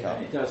of makeup?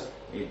 It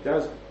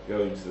does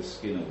go into the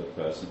skin of the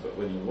person, but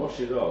when you wash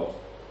it off,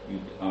 you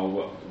are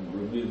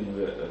removing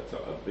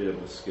a bit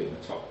of the skin,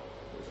 the top.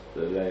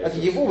 Okay,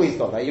 you've always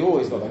got that.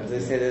 Because they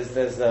say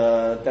there's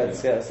dead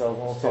skin cells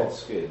on top.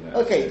 Skin,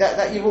 okay,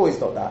 that you've always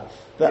got that.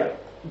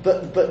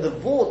 But the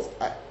vort,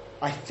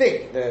 I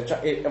think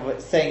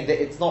saying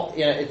that it's not.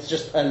 It's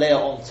just a layer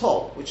on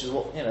top, which is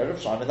what Rav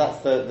Shlomo. That's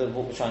the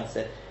what we're trying to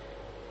say.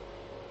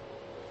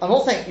 I'm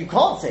not saying you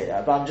can't say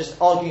that, but I'm just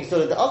arguing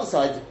sort of the other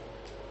side.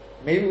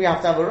 Maybe we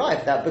have to have a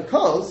right that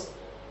because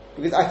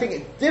because I think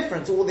it's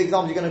different to all the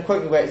examples you're going to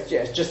quote me where it's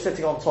just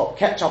sitting on top,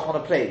 ketchup on a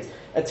plate,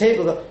 a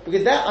table,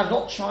 because there I'm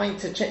not trying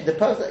to change, the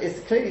person is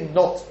clearly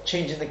not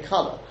changing the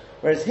colour,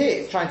 whereas here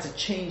it's trying to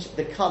change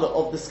the colour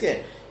of the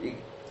skin.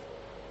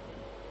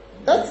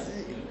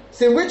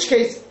 So in which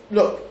case,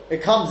 look,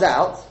 it comes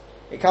out,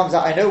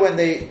 I know when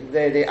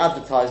they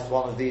advertised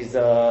one of these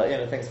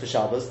things for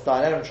Shabbos,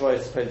 Diane Troy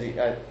supposedly,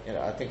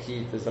 I think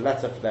there's a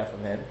letter there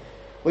from him,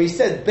 where he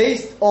said,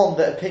 based on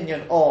the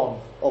opinion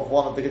of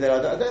one of the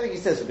Gedolei, I don't think he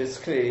says it, but it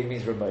clearly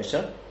means Rav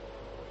Moshe,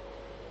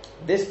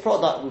 this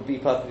product would be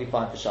perfectly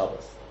fine for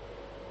Shabbos.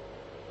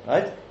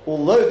 Right?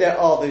 Although there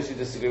are those who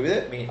disagree with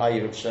it, meaning Rav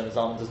Shlomo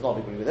Zalman does not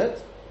agree with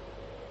it,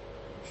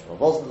 Shlomo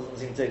Boston doesn't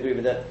seem to agree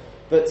with it,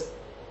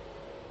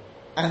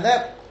 and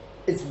that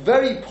it's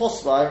very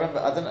possible. I remember.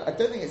 I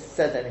don't think it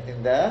said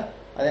anything there.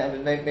 I think I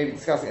was maybe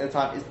discussing at the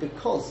time. Is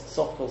because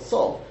sof kol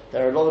sof,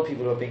 there are a lot of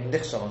people who are being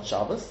nichshon on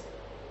Shabbos.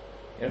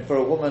 For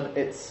a woman,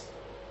 it's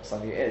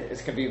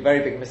can be a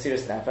very big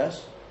mesirus nefesh.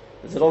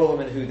 There's a lot of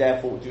women who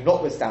therefore do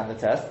not withstand the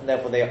test, and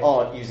therefore they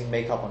are using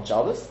makeup on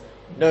Shabbos,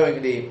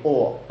 knowingly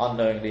or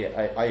unknowingly,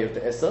 ayuv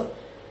the issa.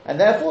 And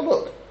therefore,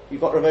 look,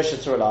 you've got Rav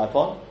Moshe to rely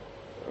upon,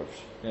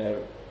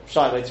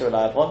 Shaila to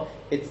rely upon.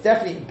 It's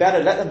definitely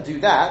better let them do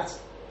that.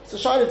 So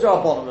Shaila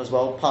Drabonim as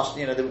well,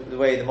 the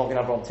way the Magen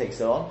Avraham takes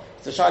it on.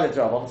 So Shaila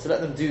Drabonim, so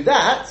let them do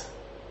that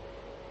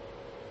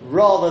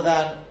rather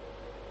than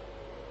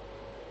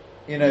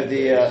in other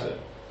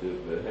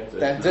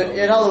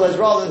words,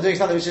 rather than doing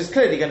something which is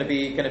clearly going to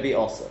be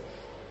awesome.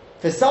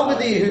 For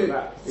somebody who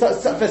was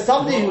a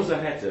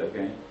heter,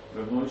 okay.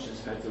 Rav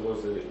Moshe's heter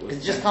was that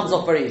it just comes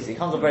off very easy. It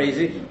comes off very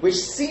easy, which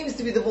seems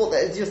to be the vault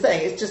that, as you're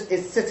saying,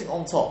 it's sitting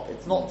on top.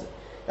 It's not.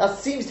 That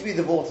seems to be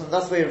the vault, and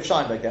that's the way Rav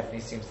Scheinberg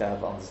definitely seems to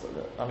have understood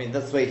it. I mean,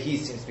 that's the way he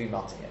seems to be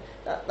mutting it.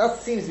 That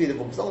seems to be the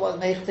vault, because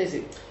otherwise,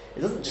 it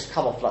doesn't just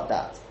come off like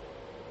that.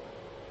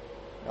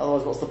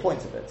 Otherwise, what's the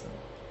point of it?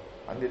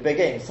 I mean,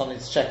 again, something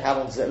to check how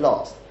long does it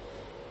last.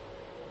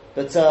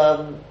 But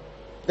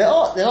there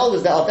are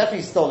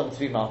definitely stolen to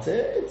be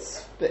mutter.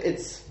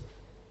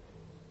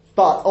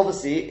 But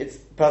obviously, the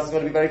person's got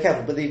to be very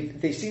careful. But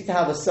they seem to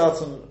have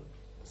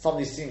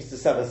somebody seems to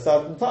serve a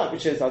certain type,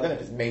 which is, I don't know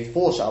if it's made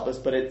for Shabbos,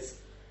 but it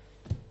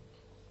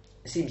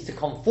seems to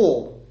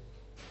conform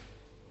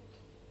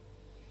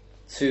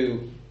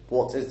to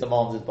what is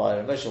demanded by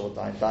Rav Moshe or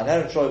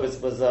Diane Troy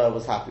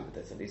was happy with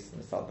this, at least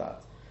inside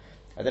that.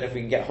 I don't know if we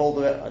can get hold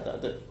of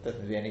it. There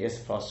doesn't be any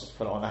issue for us just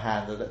put it on a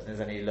hand. I don't think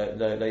there's any low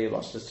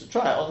yivash just to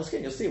try it on the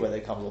skin. You'll see whether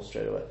it comes off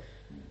straight away.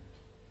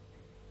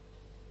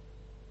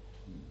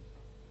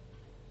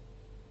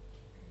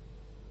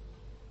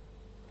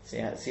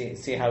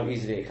 See how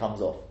easily it comes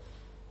off.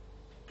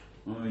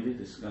 Well, we did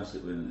discuss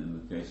it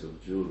in the case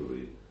of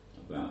jewellery,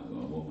 about a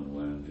woman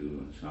wearing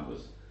jewellery on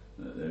Shabbos,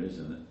 that there is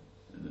an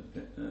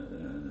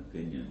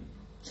opinion.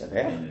 So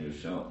there?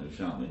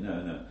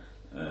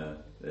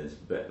 There's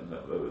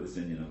this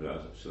Indian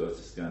about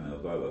Shalosiskan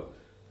Baba.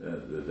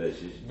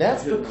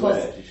 That's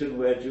because she shouldn't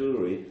wear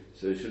jewellery,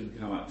 so she shouldn't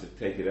come up to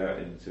take it out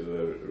into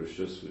a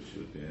rishus, which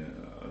would be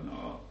an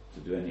art to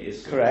do any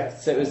issue.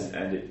 Correct. So it was,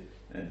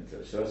 and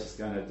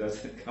Shalosiskan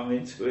doesn't come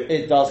into it.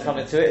 It does come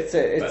into it.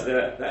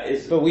 That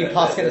is. But we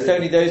pass against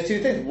only those two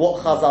things.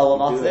 What Chazal or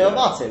Mateh or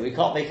Mateh. We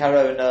can't make our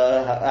own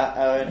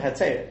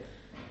heter.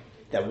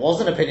 There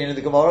was an opinion in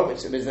the Gemara,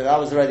 which that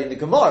was already in the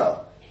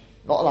Gemara.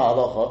 Not La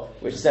Halacha,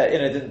 which said,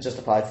 it didn't just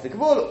apply to the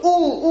Gemara,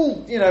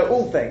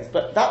 all things.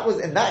 But that was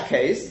in that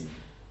case,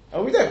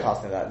 and we don't pass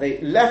into that.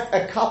 They left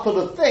a couple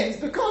of things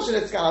because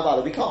it's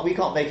Ganabala. We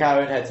can't make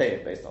our own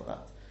heter based on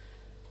that.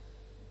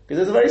 Because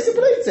there's a very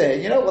simple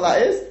heter. You know what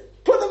that is?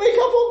 Put the makeup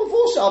on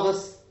before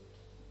Shabbos.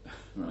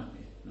 Right.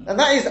 And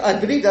that is, I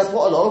believe that's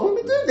what a lot of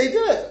women do. They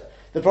do it.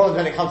 The problem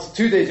is when it comes to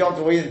 2 days, you have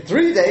to wait in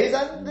 3 days,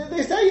 and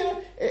they say,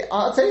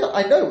 I'll tell you,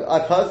 I know,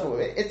 I've heard from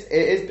it. It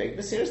is big,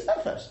 mysterious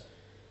nefesh.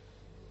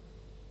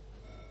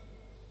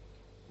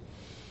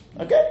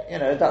 Okay,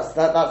 that's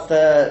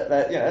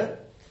the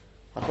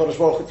HaKadosh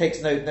Baruch Hu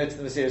takes note of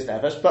the mysterious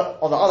nefesh, but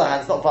on the other hand,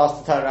 it's not fast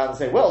to turn around and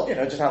say, well,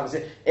 just happens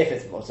if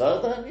it's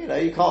mutter, then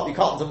you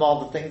can't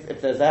demand the things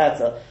if there's a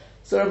heter.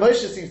 So Rav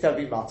Moshe seems to have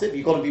been mutter.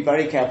 You've got to be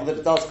very careful that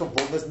it does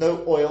conform. There's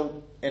no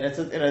oil in it.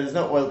 There's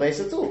no oil base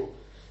at all.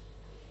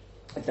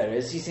 If there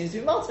is, he seems to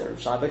be mutter. Rav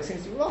Scheinberg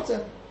seems to be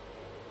mutter.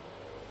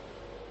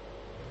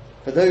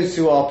 For those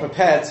who are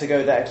prepared to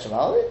go the extra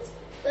mile,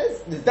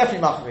 there's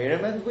definitely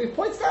machmirim, and we've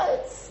pointed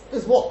out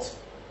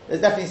there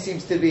definitely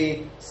seems to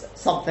be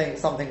something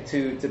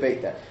to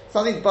debate there.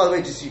 Something, by the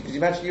way, just because you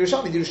mentioned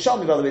Yerushalmi. The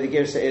Yerushalmi, by the way, the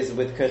Gerusha is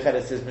with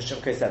Kocheres is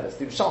Mishum Koseves.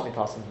 The Yerushalmi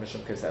passes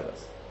Mishum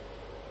Koseves.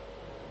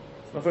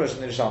 It's not first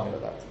in the Yerushalmi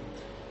like that.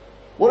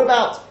 What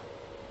about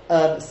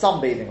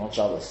sunbathing on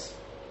Shabbos?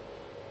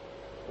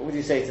 What would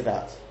you say to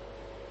that?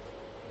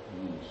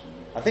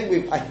 I think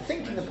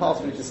in the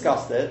past we've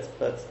discussed it,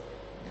 but it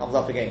comes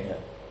up again here.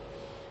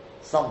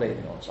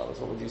 Sunbathing on Shabbos.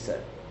 What would you say?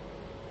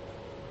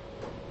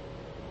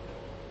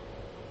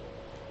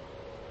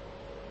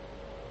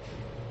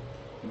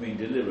 I mean,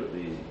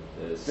 deliberately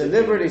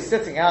deliberately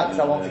sitting out because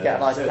I want to get a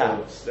nice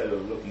tan. Instead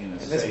of looking in a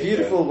In this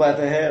beautiful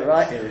weather here,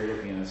 right? Instead of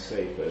looking in a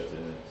safer.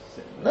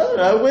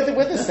 No, with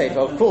a safer,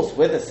 of course,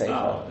 with a safer.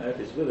 No, if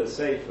it's with a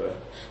safer,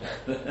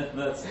 that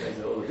makes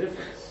all the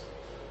difference.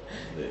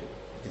 You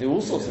can do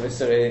all sorts of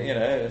history, you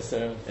know.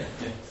 So.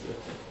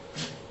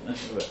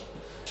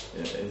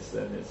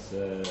 It's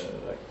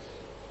like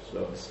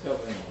slow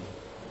discovering.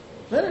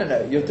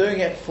 No. You're doing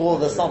it for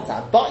the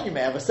suntan, but you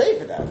may have a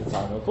safer there at the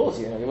time. Of course,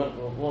 you know you wouldn't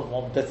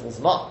want Bittel's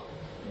mum.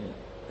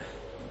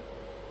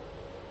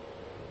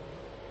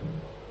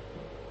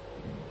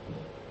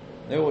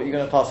 Know what you're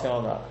going to pass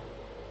on that?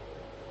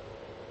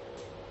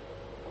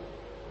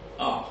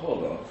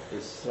 Hold on.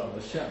 It's from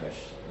the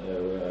Shemesh.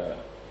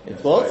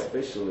 It's what?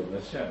 Official in the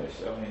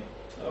Shemesh. I mean,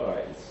 all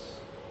right. It's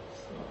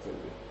not too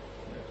good.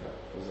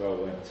 Because I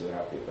weren't too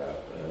happy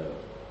about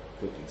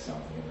cooking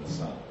something in the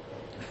sun.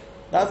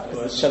 That's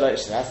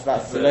shalosh. That's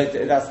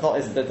not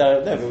is the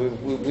derech. No,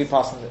 but we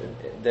pass on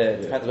the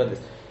depends on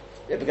this.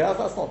 Yeah, because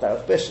that's not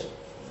derech bishul.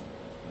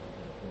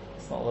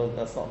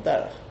 That's not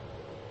derech.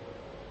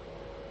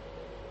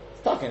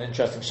 It's talking an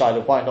interesting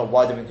shiloh. Why not?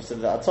 Why do we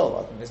consider that a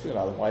Torah? We're speaking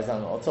about why is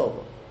that not a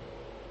Torah?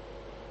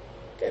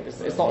 Okay, but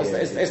it's not the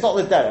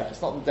derech.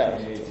 It's not the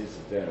derech. It is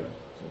a derech.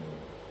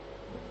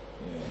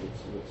 It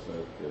looks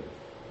like.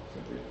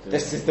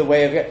 This is the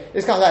way of it.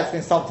 This comes out to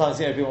things sometimes,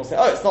 you know, people say,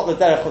 oh, it's not the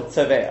derech of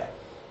tzaveh.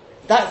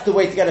 That's the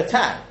way to get a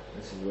tan.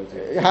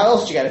 How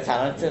else do you get a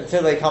tan?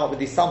 Until they come up with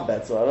these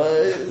sunbeds.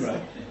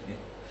 Right.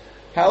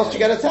 How else do you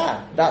get a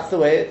tan? That's the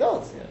way it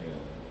does.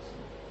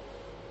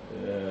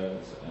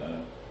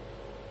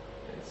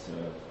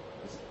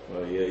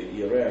 Well,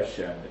 Yerei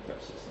Hashem,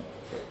 perhaps it's not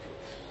appropriate.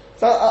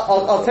 So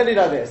I'll tell you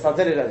like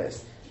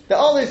this. There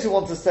are those who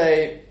want to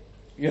say,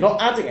 you're not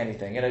adding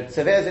anything. You know,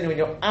 so there's only when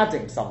you're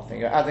adding something,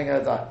 you're adding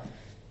a diet.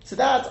 To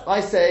that,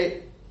 I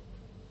say,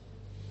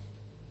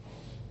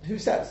 who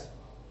says?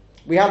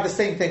 We have the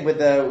same thing with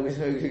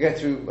we go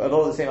through a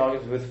lot of the same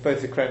arguments with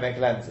photochromic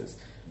lenses.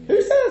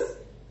 Who says?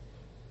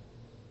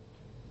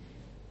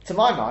 To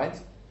my mind,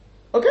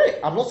 okay,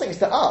 I'm not saying it's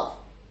the Av,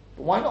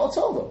 but why not a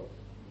Torah?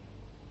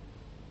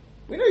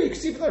 We know you can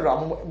see from the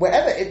Ram,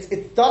 wherever it's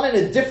done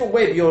in a different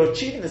way, but you're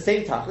achieving the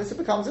same tachlis, it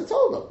becomes a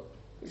Torah.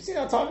 We've seen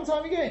that time and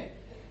time again.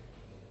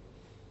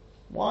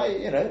 Why,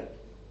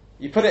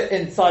 you put it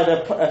inside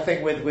a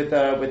thing with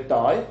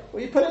dye, or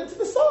you put it into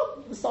the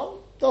sun. The sun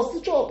does the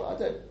job.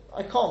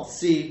 I can't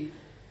see.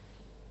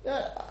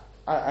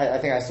 I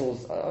think I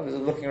was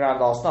looking around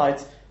last night.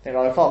 I think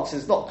Rabbi Fox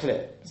is not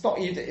clear. It's not.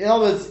 In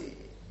other words,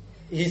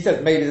 he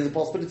said maybe there's a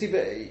possibility,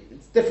 but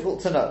it's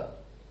difficult to know.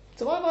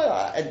 To my mind,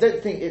 I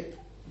don't think it.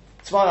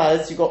 To my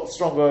mind, you've got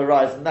stronger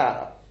rise than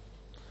that.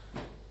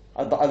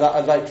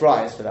 I'd like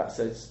rise for that,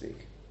 so to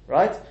speak.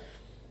 Right?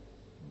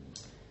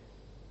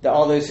 There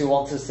are those who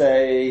want to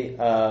say,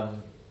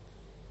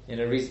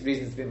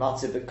 reasons to be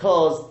matzah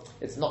because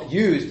it's not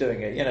you who's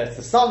doing it. It's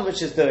the sun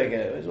which is doing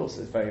it, which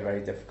also is very,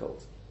 very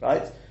difficult,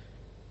 right?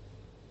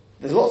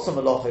 There's lots of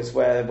malachos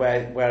where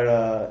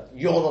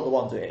you're not the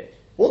one doing it.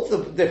 What's the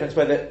difference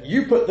whether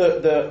you put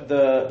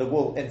the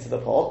wool into the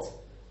pot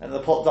and the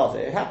pot does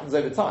it? It happens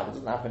over time. It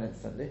doesn't happen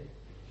instantly.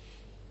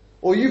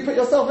 Or you put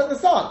yourself in the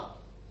sun.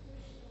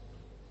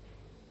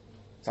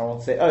 Someone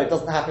will say, it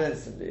doesn't happen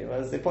instantly. Well,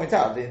 as they point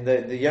out, in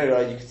the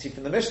Yorah, you can see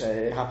from the Mishnah,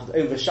 it happens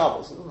over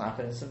Shabbos. It doesn't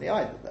happen instantly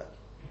either, though.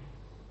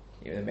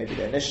 Maybe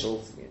the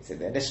initials, you can say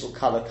the initial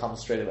colour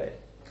comes straight away.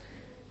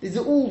 These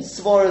are all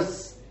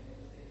svaras,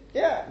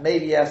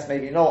 maybe yes,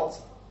 maybe not.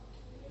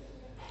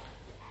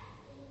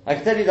 I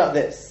can tell you like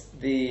this,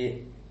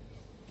 the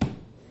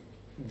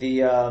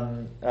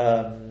Minchas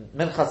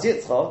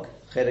Yitzchak,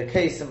 Cheder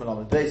Kesim, and on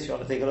the base, if you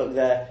want to take a look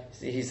there,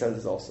 he says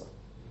this also.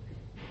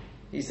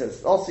 He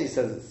says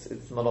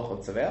it's the malacha of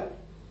tzaveh.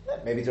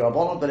 Maybe to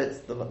Rabbanon, but it's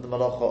the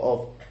malacha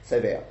of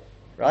tzaveh,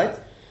 right?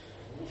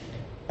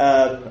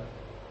 What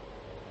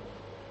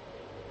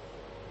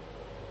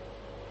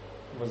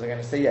was I going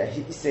to say? Yeah,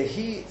 he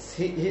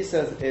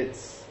says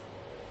it's.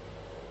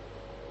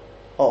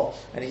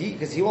 And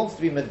because he wants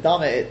to be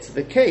medana it to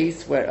the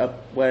case where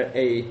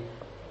a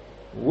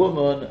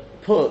woman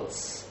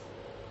puts.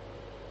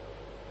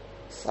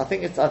 I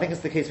think it's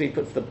the case where he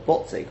puts the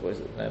botzik, or is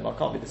it? No, I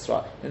can't be this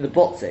right. In the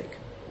botzik,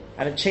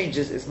 and it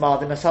changes its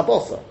mardim as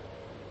habosa.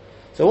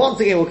 So once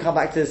again, we'll come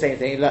back to the same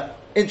thing. Like,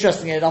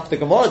 interestingly enough, the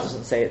Gemara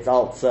doesn't say it's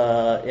alt.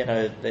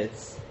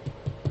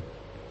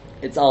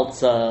 It's alt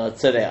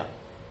tzedea.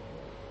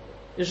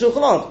 The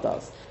Shulchan Aruch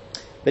does,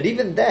 but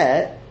even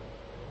there,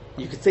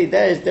 you could say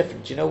there is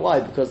different. You know why?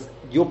 Because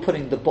you're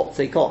putting the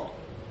botzik on.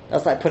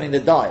 That's like putting the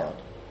dye on.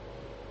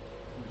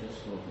 I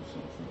just thought of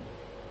something.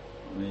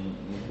 I mean,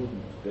 you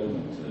wouldn't go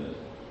into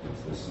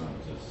the sun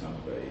to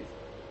sunbathe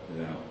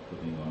without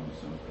putting on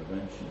some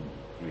prevention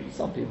cream.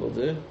 Some people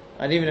do,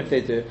 and even if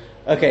they do,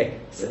 okay.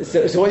 So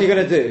what are you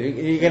going to do?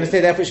 You're going to say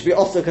therefore it should be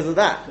also because of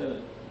that.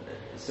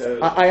 So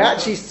I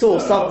actually saw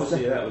some.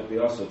 Obviously, that would be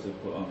also to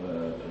put on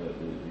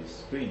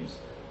these creams.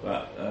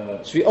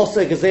 But should be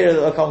also gezerah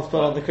that comes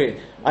put on the cream.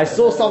 I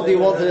saw somebody who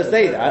wanted to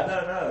say that.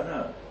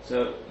 No.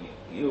 So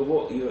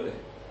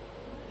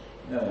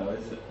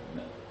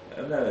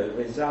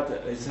It's hard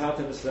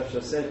to misleft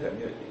yourself.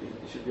 You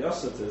should be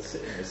also to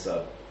sit in the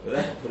sun.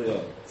 Without put it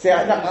on. See,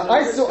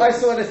 I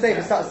saw in a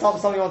statement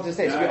somebody wanted to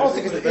say it should be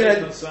also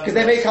because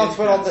they may come to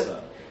put on the.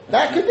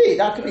 That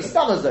could be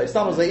Stummers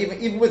though,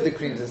 even with the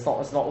creams, it's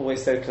not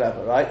always so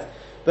clever, right?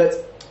 But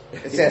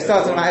it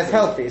starts out as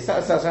healthy. It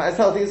starts out as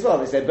healthy as well.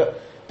 They say,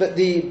 but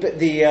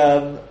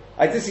the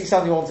I did see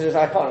somebody wanted to.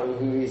 I can't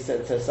remember who he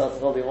said to start.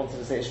 They wanted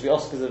to say it should be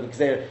Oscars of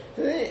Gezerah.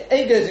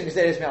 Ain't goes in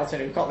Gezerah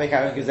Me'altonu. We can't make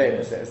our own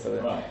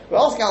Gezerah. Right. We're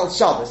asking out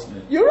Shabbos.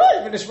 Yeah. You're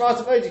right. With the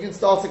Shemata Mode, you can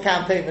start a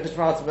campaign with the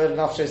Shemata Mode and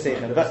After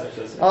Satan. But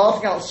I'm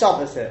asking out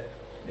Shabbos here.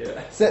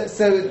 Yeah.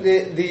 So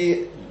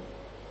the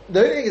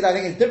only thing is, I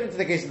think it's different to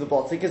the case of the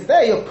bottle because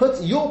there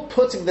you're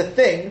putting the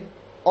thing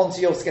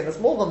onto your skin. That's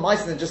more than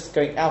nice than just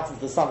going out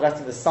into the sun,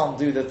 letting the sun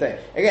do the thing.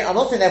 Again, I'm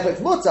not saying therefore it's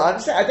mutter. I'm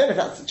just saying I don't know if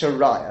that's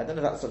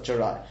such a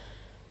right.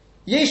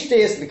 Yesh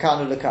deis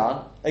likanu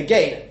lakan.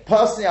 Again,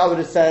 personally, I would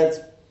have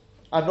said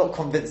I'm not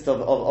convinced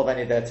of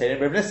any of their opinion.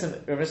 Rav Nissen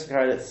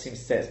Karelit seems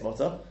to say it's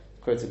mutter.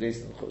 Quoted at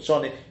least in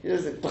Shoni.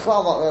 That's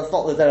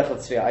not the derech of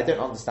tzviyah. I don't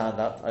understand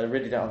that. I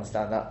really don't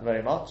understand that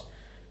very much.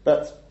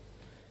 But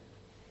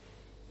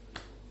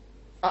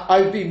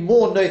I would be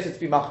more noted to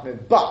be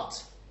machmir.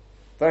 But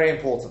very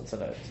important to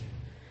note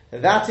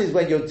that is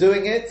when you're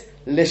doing it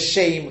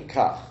l'shem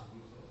kach.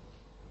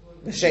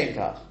 L'shem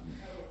kach.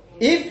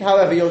 If,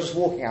 however, you're just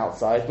walking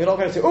outside, we're not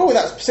going to say, oh,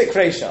 that's psik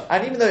reisha.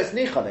 And even though it's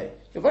nichale,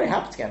 you're very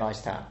happy to get a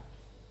nice tan.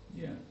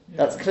 Yeah.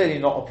 That's clearly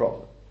not a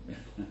problem.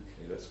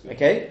 Okay, that's good.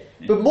 Okay?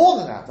 Yeah. But more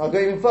than that, I'll go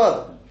even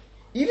further.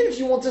 Even if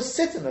you want to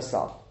sit in the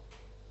sun,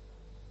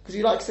 because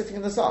you like sitting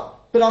in the sun,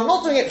 but I'm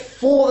not doing it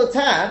for the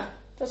tan,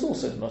 that's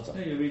also mutter.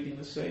 No, you're reading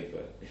the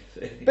sefer.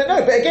 But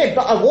I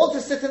want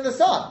to sit in the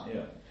sun.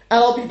 Yeah.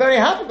 And I'll be very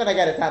happy when I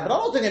get a tan, but I'm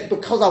not doing it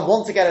because I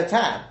want to get a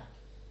tan.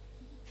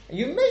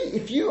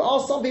 If you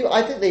ask some people,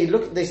 I think they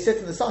sit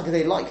in the sun because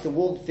they like the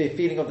warmth, the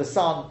feeling of the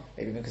sun,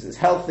 maybe because it's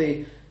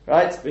healthy,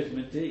 right?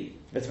 Vitamin D,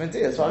 that's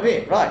what I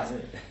mean, right?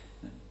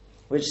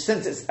 Which,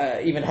 since it's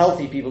even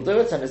healthy, people do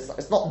it, and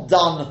it's not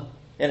done,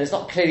 and it's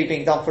not clearly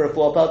being done for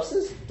refuah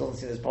purposes. Doesn't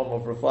seem there's a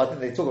problem with refuah. I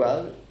think they talk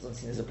about it. Doesn't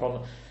seem there's a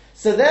problem.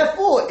 So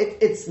therefore,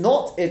 it's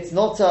not.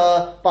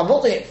 But I'm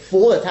not doing it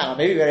for the tan. I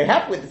may be very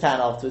happy with the tan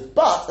afterwards,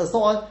 but as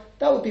long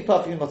that would be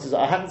perfectly mutter.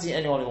 I haven't seen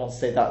anyone who wants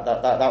to say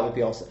that would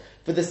be also.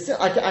 For the,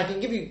 I can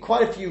give you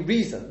quite a few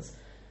reasons.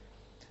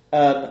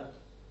 Just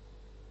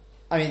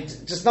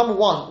number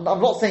one, I'm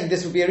not saying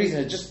this would be a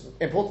reason. It's just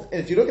important.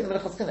 If you look at the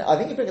Menachos Kina, I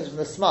think you bring it from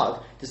the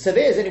smug. The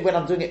survey is only when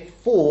I'm doing it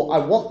for. I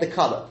want the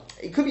color.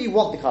 It could be you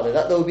want the color.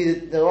 That there will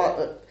be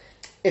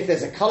if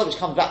there's a color which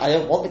comes back, I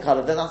don't want the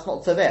color. Then that's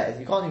not survey.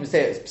 You can't even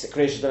say it's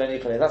creation of any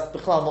color. That's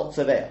b'chlal not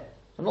survey.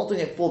 I'm not doing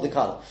it for the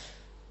color.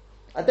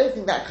 I don't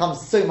think that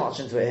comes so much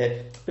into it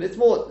here, but it's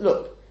more.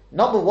 Look,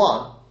 number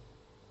one,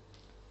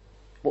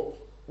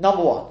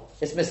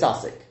 it's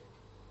misasik.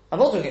 I'm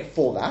not doing it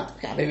for that.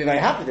 Okay, I may be very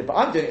happy with it, but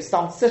I'm doing it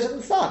to sit in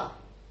the sun.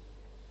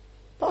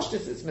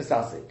 Pashtus, it's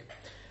misasik.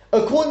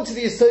 According to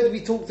the Yesod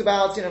we talked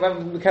about,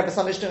 when we cover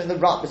some Mishnah in the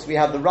Rambam, we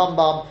have the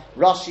Rambam,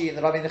 Rashi, and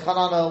the Rabbi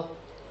Nechananel.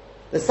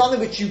 There's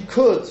something which you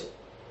could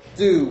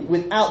do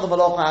without the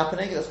malacha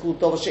happening. That's called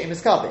Dover She'im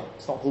Miskavi.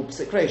 It's not called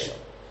psikration.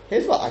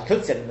 Here's what I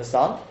could sit in the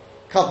sun,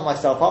 cover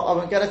myself up, I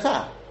wouldn't get a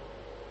tan.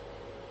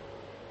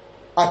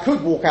 I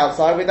could walk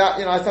outside without,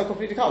 I still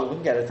completely covered, I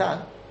wouldn't get a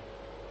tan.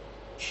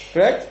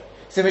 Correct?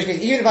 So in which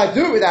case, even if I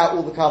do it without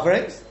all the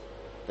coverings,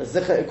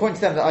 according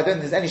to them, I don't think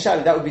there's any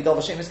shadow, that would be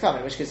Dover She'im Miskavi,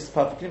 in which case it's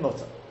perfectly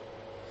mutter.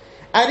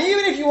 And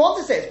even if you want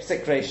to say it's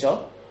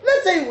psikration,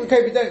 let's say,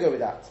 okay, we don't go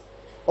with that.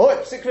 Or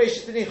it's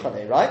psikration to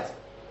nichane, right?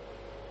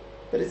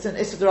 But it's an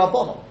Issa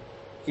D'Rabbanan,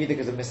 either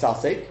because of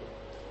Misasik.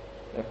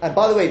 And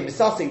by the way,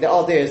 Misasik, the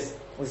idea is,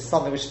 this is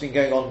something which has been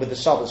going on with the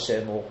Shabbos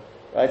Shir more,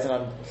 right? And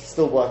I'm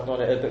still working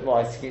on it a bit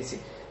more, as you can see.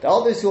 The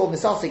others who are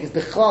Misasik is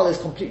Bichlal is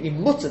completely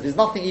mutter. There's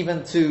nothing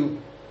even to.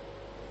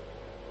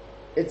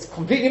 It's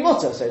completely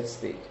mutter, so to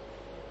speak.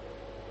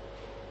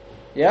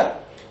 Yeah?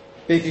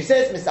 But if you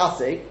say it's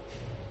Misasik,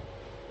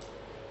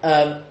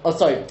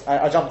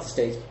 I jumped to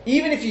stage.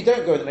 Even if you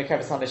don't go with the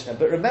Mekeves HaMishnah,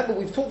 but remember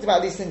we've talked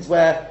about these things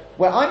where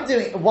I'm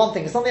doing one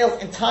thing and something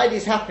else entirely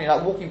is happening,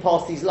 like walking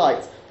past these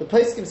lights. The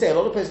poskim say, a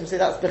lot of poskim say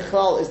that's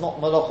Bichlal is not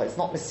Malacha, it's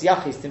not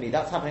Misyachis to me,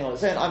 that's happening on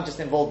its own, I'm just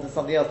involved in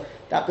something else.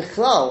 That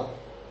Bichlal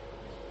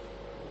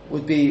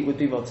would be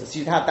mutter, so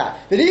you'd have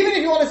that. But even if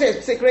you want to say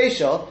it's Psik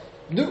Reisha,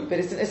 no, but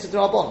it's an Issa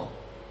D'Rabbanan.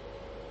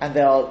 And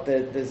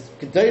there's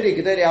Gedolei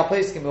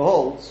HaPoskim who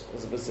holds,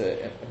 it was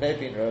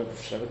maybe in Rav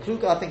Shlomo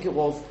Kluger, I think it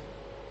was,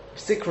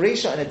 Psik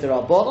Reisha and a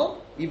D'Rabbanan,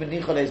 even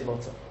Nichale is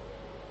mutter.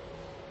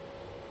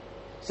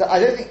 So I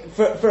don't think,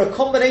 for a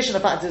combination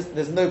of factors,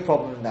 there's no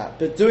problem in that.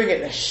 But doing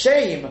it, the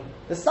shame,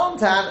 the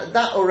suntan,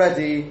 that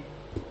already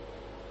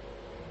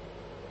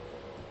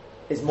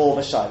is more of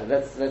a shadow.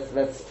 Let's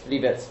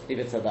leave it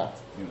to that.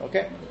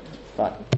 Okay? Fine.